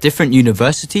 At different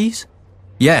universities?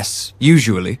 Yes,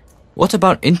 usually. What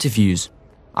about interviews?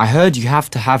 I heard you have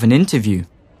to have an interview.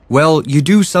 Well, you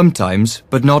do sometimes,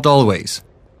 but not always.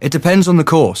 It depends on the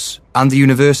course and the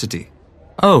university.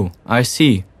 Oh, I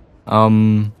see.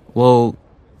 Well,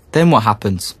 then what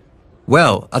happens?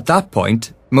 Well, at that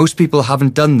point, most people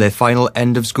haven't done their final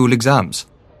end-of-school exams.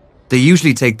 They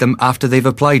usually take them after they've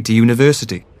applied to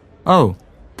university. Oh,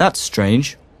 that's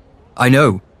strange. I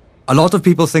know. A lot of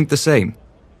people think the same.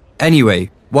 Anyway,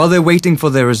 while they're waiting for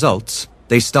their results,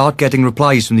 they start getting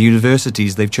replies from the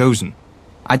universities they've chosen.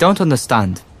 I don't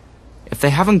understand. If they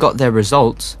haven't got their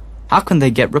results, how can they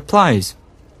get replies?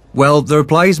 Well, the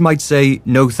replies might say,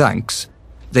 no thanks,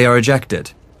 they are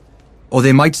rejected. Or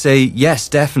they might say, yes,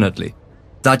 definitely.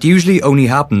 That usually only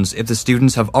happens if the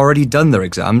students have already done their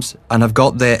exams and have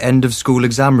got their end-of-school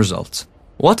exam results.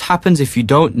 What happens if you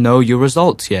don't know your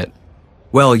results yet?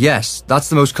 Well, yes, that's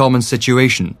the most common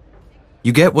situation.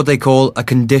 You get what they call a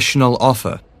conditional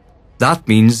offer. That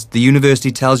means the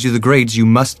university tells you the grades you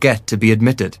must get to be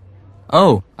admitted.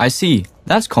 Oh, I see.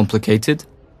 That's complicated.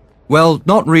 Well,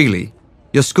 not really.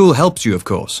 Your school helps you, of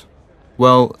course.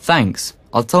 Well, thanks.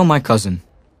 I'll tell my cousin.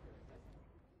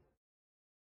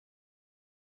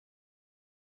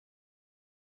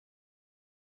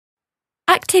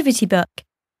 Activity book,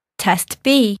 Test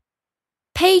B,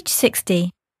 page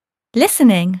 60.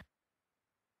 Listening.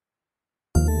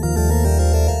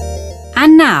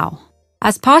 And now,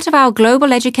 as part of our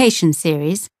Global Education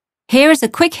series, here is a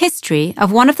quick history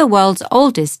of one of the world's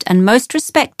oldest and most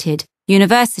respected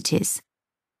universities.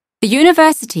 The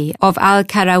University of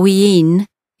Al-Qarawiyyin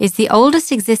is the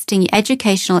oldest existing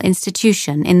educational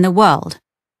institution in the world,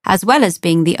 as well as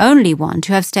being the only one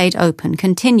to have stayed open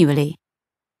continually.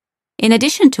 In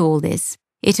addition to all this,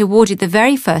 it awarded the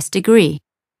very first degree.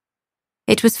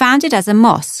 It was founded as a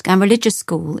mosque and religious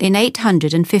school in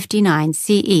 859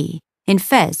 CE in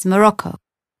Fez, Morocco,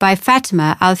 by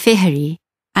Fatima al-Fihri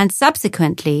and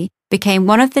subsequently became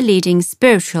one of the leading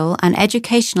spiritual and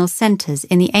educational centres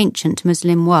in the ancient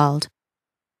Muslim world.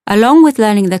 Along with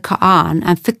learning the Quran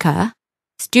and fiqh,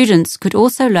 students could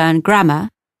also learn grammar,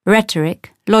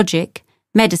 rhetoric, logic,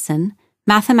 medicine,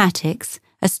 mathematics,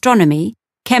 astronomy,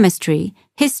 chemistry,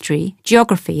 history,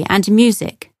 geography, and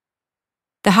music.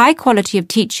 The high quality of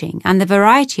teaching and the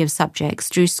variety of subjects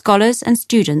drew scholars and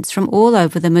students from all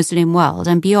over the Muslim world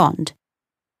and beyond.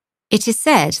 It is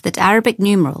said that Arabic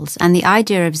numerals and the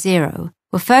idea of zero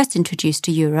were first introduced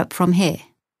to Europe from here.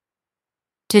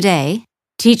 Today,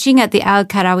 teaching at the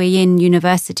Al-Qarawiyyin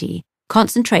University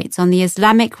concentrates on the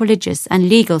Islamic religious and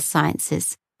legal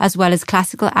sciences as well as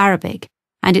classical Arabic,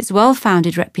 and its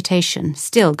well-founded reputation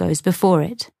still goes before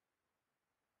it.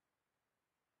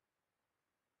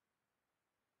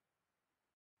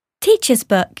 Teacher's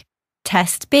Book,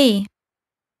 Test B.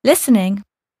 Listening.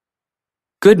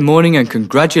 Good morning and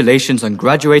congratulations on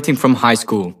graduating from high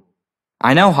school.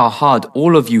 I know how hard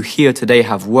all of you here today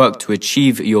have worked to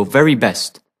achieve your very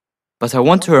best. But I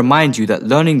want to remind you that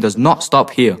learning does not stop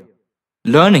here.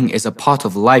 Learning is a part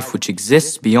of life which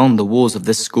exists beyond the walls of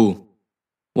this school.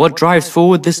 What drives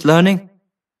forward this learning?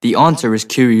 The answer is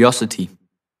curiosity.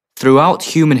 Throughout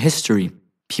human history,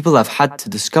 people have had to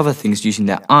discover things using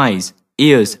their eyes,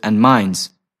 ears, and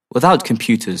minds. Without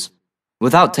computers,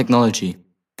 without technology,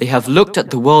 they have looked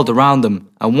at the world around them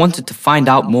and wanted to find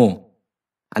out more.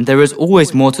 And there is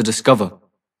always more to discover.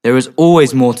 There is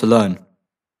always more to learn.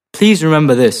 Please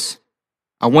remember this.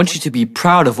 I want you to be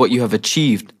proud of what you have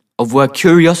achieved, of where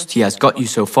curiosity has got you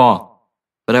so far.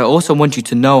 But I also want you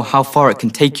to know how far it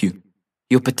can take you.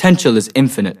 Your potential is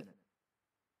infinite.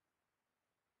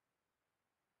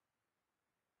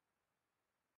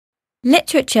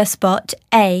 Literature Spot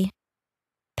A.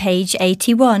 Page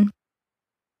 81.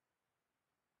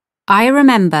 I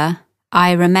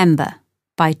Remember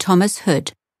by Thomas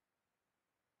Hood.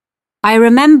 I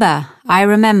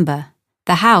remember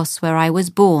the house where I was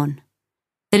born,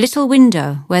 the little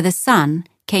window where the sun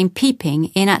came peeping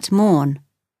in at morn.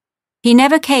 He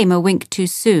never came a wink too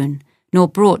soon, nor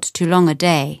brought too long a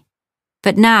day,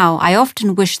 but now I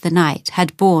often wish the night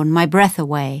had borne my breath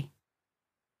away.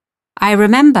 I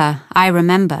remember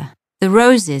the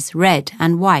roses red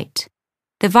and white,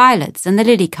 the violets and the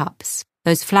lily cups,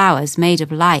 those flowers made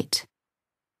of light.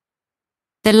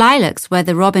 The lilacs where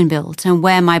the robin built and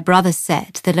where my brother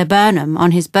set the laburnum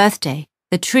on his birthday,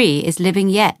 the tree is living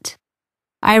yet.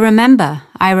 I remember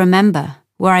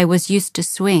where I was used to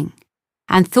swing,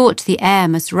 and thought the air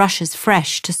must rush as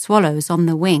fresh to swallows on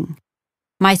the wing.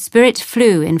 My spirit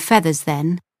flew in feathers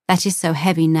then, that is so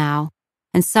heavy now,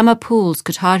 and summer pools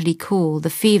could hardly cool the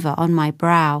fever on my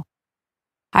brow.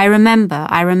 I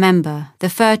remember the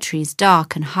fir trees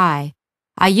dark and high.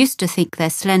 I used to think their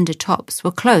slender tops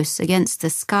were close against the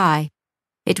sky.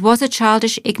 It was a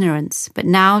childish ignorance, but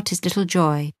now 'tis little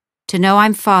joy to know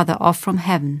I'm farther off from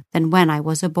heaven than when I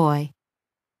was a boy.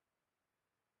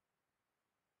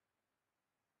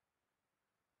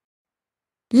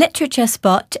 Literature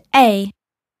Spot A.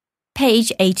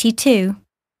 Page 82.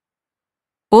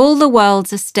 All the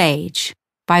World's a Stage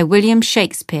by William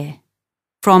Shakespeare,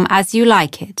 from As You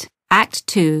Like It, Act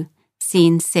 2,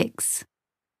 Scene 6.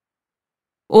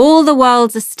 All the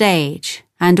world's a stage,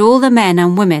 and all the men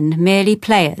and women merely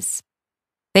players.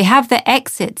 They have their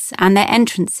exits and their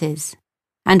entrances,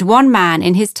 and one man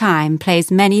in his time plays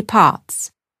many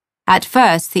parts. At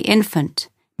first the infant,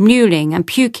 mewling and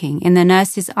puking in the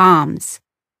nurse's arms.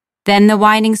 Then the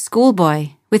whining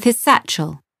schoolboy with his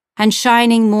satchel and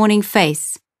shining morning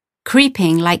face,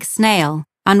 creeping like snail,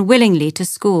 unwillingly to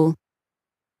school.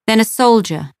 Then a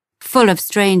soldier, full of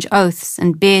strange oaths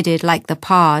and bearded like the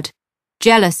pard,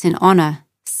 jealous in honour,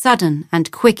 sudden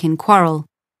and quick in quarrel,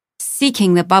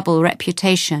 seeking the bubble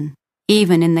reputation,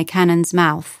 even in the cannon's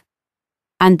mouth.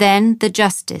 And then the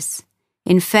justice,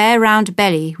 in fair round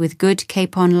belly with good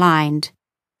capon lined,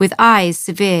 with eyes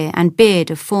severe and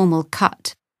beard of formal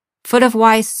cut, full of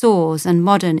wise saws and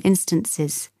modern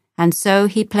instances, and so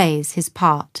he plays his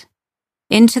part.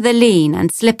 Into the lean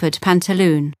and slippered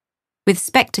pantaloon, with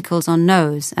spectacles on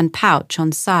nose and pouch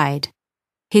on side,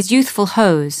 his youthful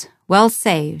hose, well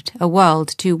saved, a world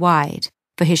too wide,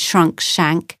 for his shrunk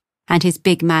shank and his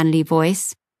big manly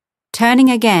voice, turning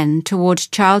again towards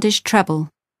childish treble,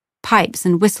 pipes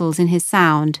and whistles in his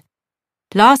sound.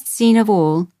 Last scene of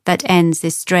all that ends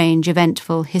this strange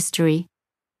eventful history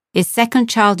is second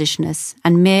childishness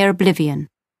and mere oblivion,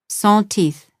 sans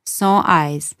teeth, sans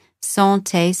eyes, sans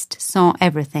taste, sans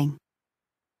everything.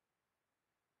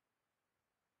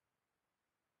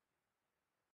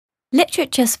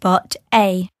 Literature Spot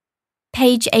A.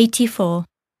 Page 84.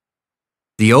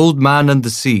 The Old Man and the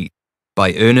Sea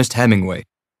by Ernest Hemingway.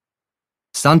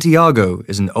 Santiago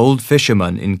is an old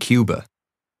fisherman in Cuba,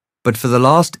 but for the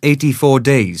last 84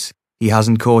 days he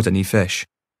hasn't caught any fish.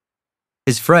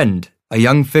 His friend, a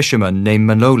young fisherman named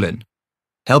Manolin,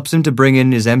 helps him to bring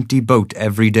in his empty boat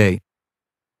every day.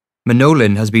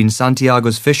 Manolin has been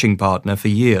Santiago's fishing partner for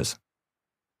years.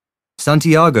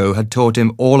 Santiago had taught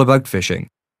him all about fishing,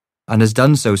 and has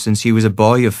done so since he was a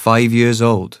boy of 5 years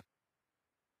old.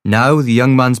 Now the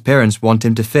young man's parents want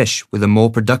him to fish with a more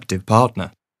productive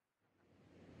partner.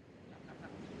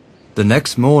 The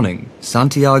next morning,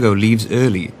 Santiago leaves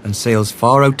early and sails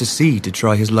far out to sea to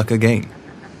try his luck again.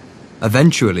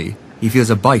 Eventually, he feels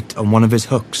a bite on one of his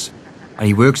hooks, and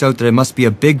he works out that it must be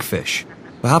a big fish,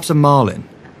 perhaps a marlin.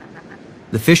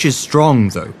 The fish is strong,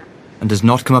 though, and does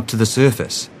not come up to the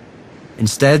surface.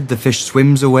 Instead, the fish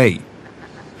swims away,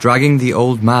 dragging the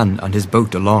old man and his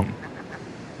boat along.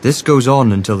 This goes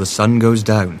on until the sun goes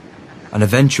down, and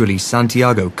eventually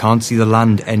Santiago can't see the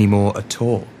land anymore at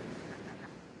all.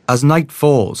 As night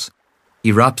falls,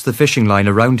 he wraps the fishing line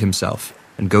around himself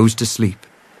and goes to sleep,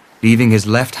 leaving his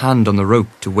left hand on the rope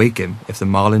to wake him if the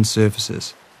marlin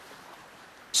surfaces.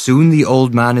 Soon the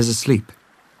old man is asleep,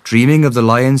 dreaming of the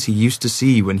lions he used to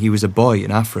see when he was a boy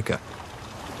in Africa.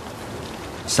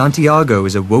 Santiago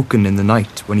is awoken in the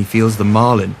night when he feels the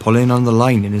marlin pulling on the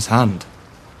line in his hand.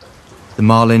 The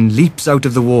marlin leaps out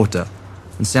of the water,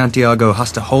 and Santiago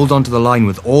has to hold onto the line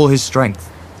with all his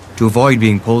strength to avoid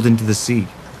being pulled into the sea.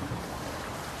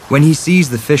 When he sees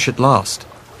the fish at last,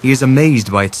 he is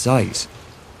amazed by its size.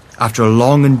 After a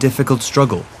long and difficult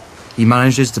struggle, he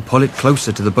manages to pull it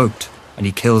closer to the boat, and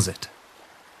he kills it.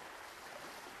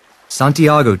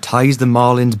 Santiago ties the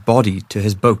marlin's body to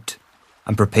his boat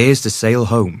and prepares to sail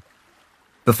home.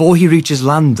 Before he reaches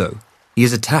land, though, he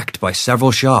is attacked by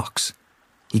several sharks.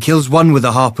 He kills one with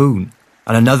a harpoon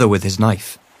and another with his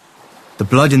knife. The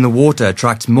blood in the water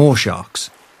attracts more sharks.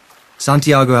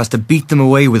 Santiago has to beat them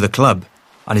away with a club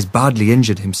and is badly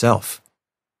injured himself.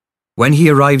 When he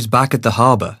arrives back at the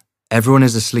harbour, everyone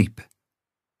is asleep.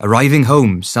 Arriving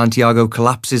home, Santiago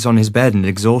collapses on his bed in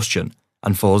exhaustion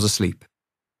and falls asleep.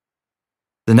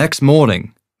 The next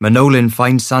morning, Manolin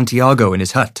finds Santiago in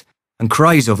his hut and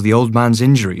cries over the old man's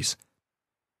injuries.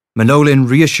 Manolin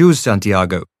reassures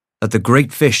Santiago that the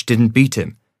great fish didn't beat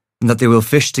him and that they will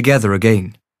fish together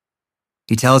again.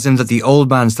 He tells him that the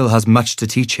old man still has much to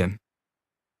teach him.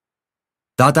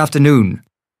 That afternoon,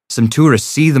 some tourists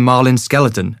see the marlin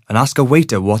skeleton and ask a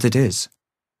waiter what it is.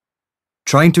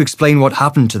 Trying to explain what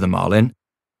happened to the marlin,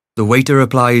 the waiter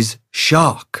replies,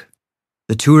 "Shark."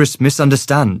 The tourists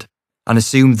misunderstand and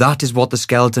assume that is what the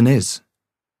skeleton is.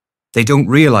 They don't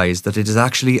realise that it is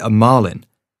actually a marlin,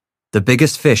 the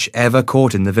biggest fish ever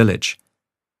caught in the village,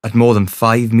 at more than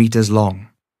 5 meters long.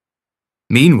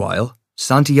 Meanwhile,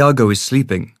 Santiago is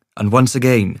sleeping and once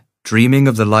again dreaming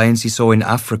of the lions he saw in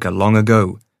Africa long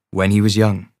ago when he was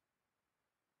young.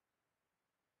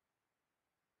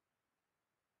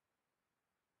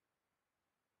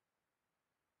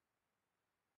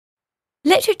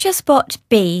 Literature Spot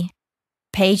B,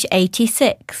 page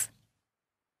 86.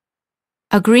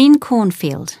 A Green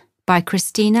Cornfield by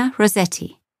Christina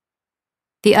Rossetti.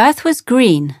 The earth was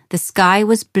green, the sky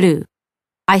was blue.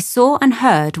 I saw and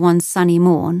heard one sunny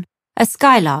morn a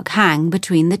skylark hang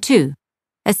between the two,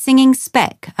 a singing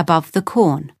speck above the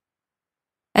corn.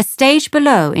 A stage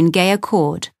below in gay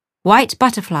accord, white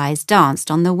butterflies danced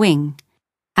on the wing,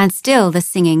 and still the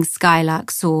singing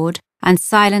skylark soared, and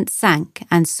silent sank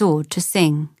and soared to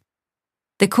sing.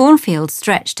 The cornfield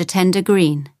stretched a tender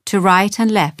green, to right and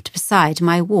left beside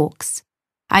my walks.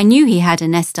 I knew he had a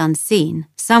nest unseen,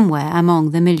 somewhere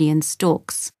among the million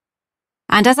stalks.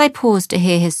 And as I paused to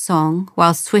hear his song,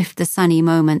 while swift the sunny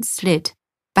moments slid,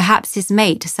 perhaps his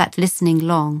mate sat listening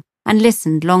long, and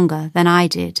listened longer than I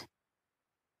did.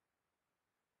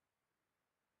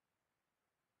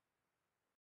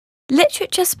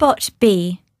 Literature Spot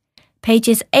B,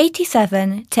 pages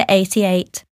 87 to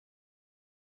 88.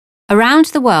 Around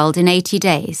the World in 80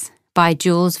 Days by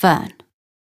Jules Verne.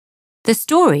 The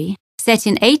story, set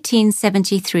in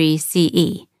 1873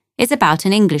 CE, is about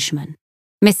an Englishman,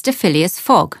 Mr. Phileas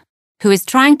Fogg, who is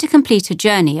trying to complete a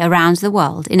journey around the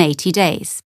world in 80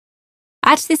 days.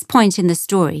 At this point in the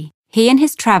story, he and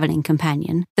his travelling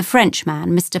companion, the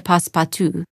Frenchman Mr.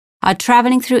 Passepartout, are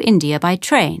travelling through India by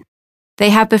train.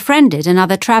 They have befriended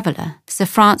another traveller, Sir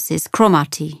Francis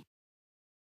Cromarty.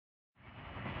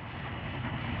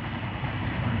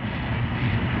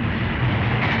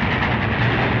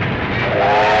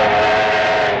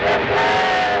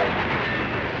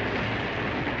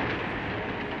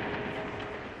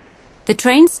 The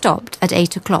train stopped at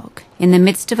 8 o'clock in the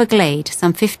midst of a glade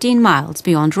some 15 miles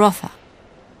beyond Rotha,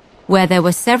 where there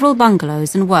were several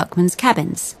bungalows and workmen's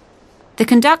cabins. The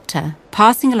conductor,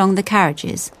 passing along the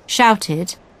carriages, shouted,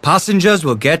 "Passengers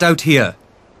will get out here."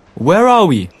 Where are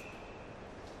we?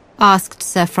 asked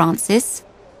Sir Francis.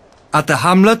 "At the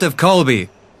hamlet of Colby."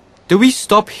 Do we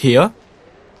stop here?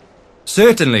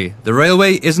 "Certainly, the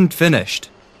railway isn't finished."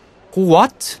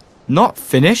 What? Not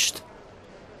finished?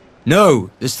 "No,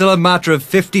 there's still a matter of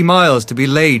 50 miles to be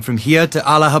laid from here to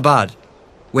Allahabad,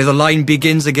 where the line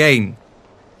begins again."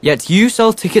 Yet you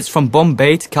sell tickets from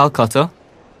Bombay to Calcutta?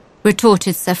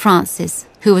 Retorted Sir Francis,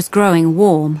 who was growing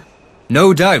warm.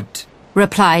 "No doubt.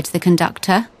 Replied the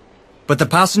conductor. But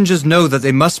the passengers know that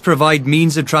they must provide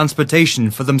means of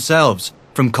transportation for themselves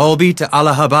from Colby to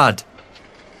Allahabad."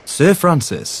 "Sir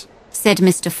Francis," said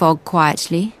Mr. Fogg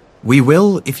quietly. "we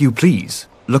will, if you please,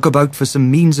 look about for some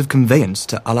means of conveyance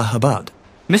to Allahabad."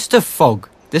 Mr. Fogg,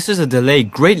 this is a delay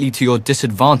greatly to your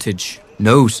disadvantage.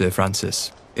 "No, Sir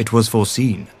Francis. It was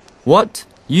foreseen." What?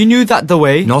 You knew that the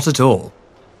way? "Not at all.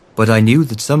 But I knew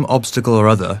that some obstacle or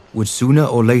other would sooner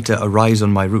or later arise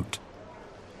on my route.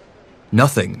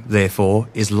 Nothing, therefore,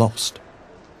 is lost.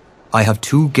 I have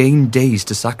 2 gained days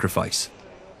to sacrifice.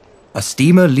 A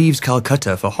steamer leaves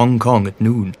Calcutta for Hong Kong at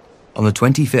noon on the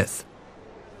 25th.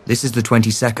 This is the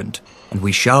 22nd, and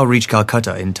we shall reach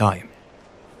Calcutta in time."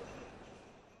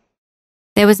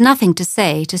 There was nothing to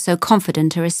say to so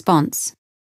confident a response.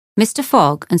 Mr.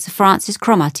 Fogg and Sir Francis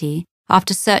Cromarty,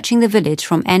 after searching the village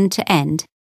from end to end,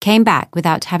 came back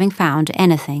without having found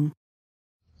anything.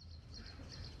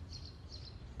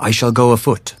 "I shall go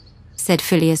afoot," said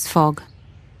Phileas Fogg.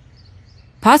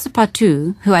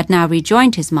 Passepartout, who had now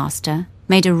rejoined his master,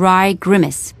 made a wry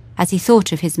grimace as he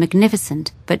thought of his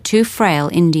magnificent but too frail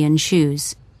Indian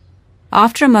shoes.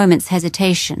 After a moment's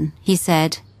hesitation, he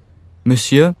said,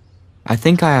 Monsieur, I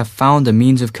think I have found a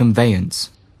means of conveyance.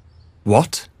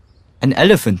 "What?" An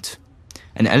elephant.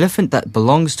 An elephant that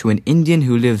belongs to an Indian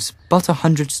who lives but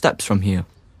 100 steps from here.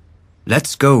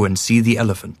 "Let's go and see the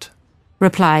elephant,"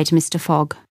 replied Mr.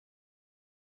 Fogg.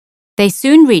 They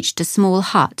soon reached a small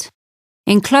hut.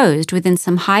 Enclosed within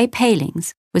some high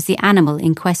palings was the animal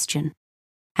in question.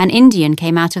 An Indian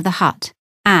came out of the hut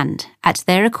and, at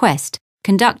their request,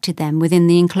 conducted them within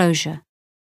the enclosure.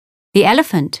 The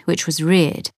elephant, which was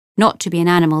reared, not to be an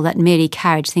animal that merely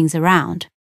carried things around,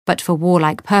 but for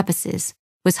warlike purposes,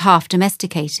 was half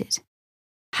domesticated.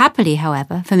 Happily,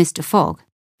 however, for Mr. Fogg,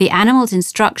 the animal's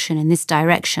instruction in this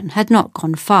direction had not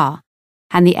gone far,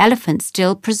 and the elephant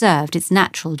still preserved its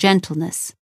natural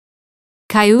gentleness.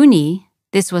 Kayuni,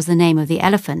 this was the name of the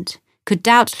elephant, could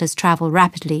doubtless travel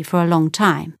rapidly for a long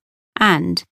time,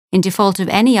 and, in default of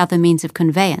any other means of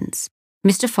conveyance,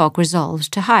 Mr. Fogg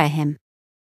resolved to hire him.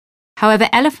 However,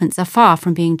 elephants are far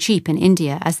from being cheap in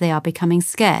India as they are becoming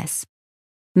scarce.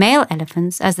 Male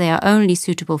elephants, as they are only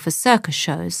suitable for circus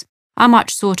shows, are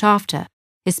much sought after,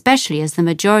 especially as the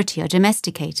majority are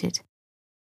domesticated.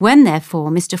 When,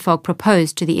 therefore, Mr. Fogg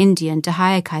proposed to the Indian to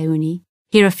hire Kayuni,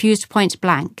 he refused point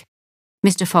blank.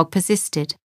 Mr. Fogg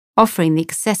persisted, offering the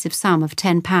excessive sum of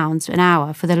 £10 an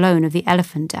hour for the loan of the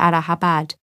elephant to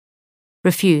Allahabad.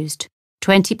 Refused.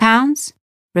 £20?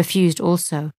 Refused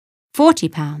also.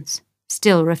 £40?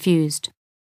 Still refused.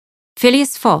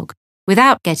 Phileas Fogg,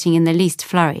 without getting in the least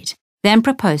flurried, then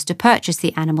proposed to purchase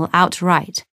the animal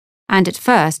outright, and at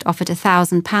first offered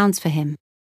 £1,000 for him.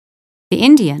 The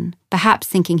Indian, perhaps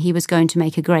thinking he was going to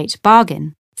make a great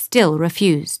bargain, still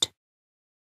refused.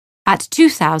 At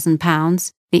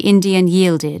 £2,000, the Indian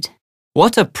yielded.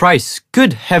 What a price,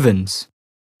 good heavens!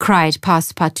 Cried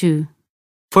Passepartout.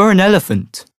 For an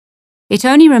elephant. It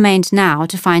only remained now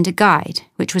to find a guide,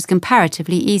 which was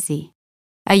comparatively easy.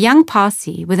 A young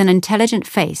Parsi with an intelligent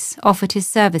face offered his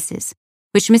services,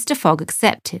 which Mr. Fogg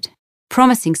accepted,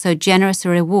 promising so generous a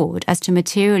reward as to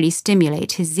materially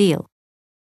stimulate his zeal.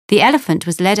 The elephant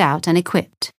was led out and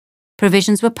equipped.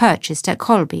 Provisions were purchased at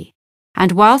Colby,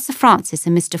 and while Sir Francis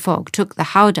and Mr. Fogg took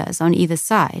the howdahs on either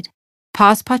side,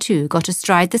 Passepartout got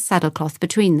astride the saddlecloth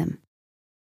between them.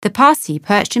 The Parsi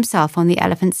perched himself on the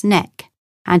elephant's neck,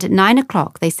 and at 9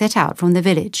 o'clock they set out from the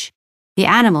village, the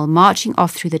animal marching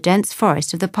off through the dense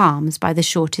forest of the palms by the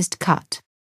shortest cut.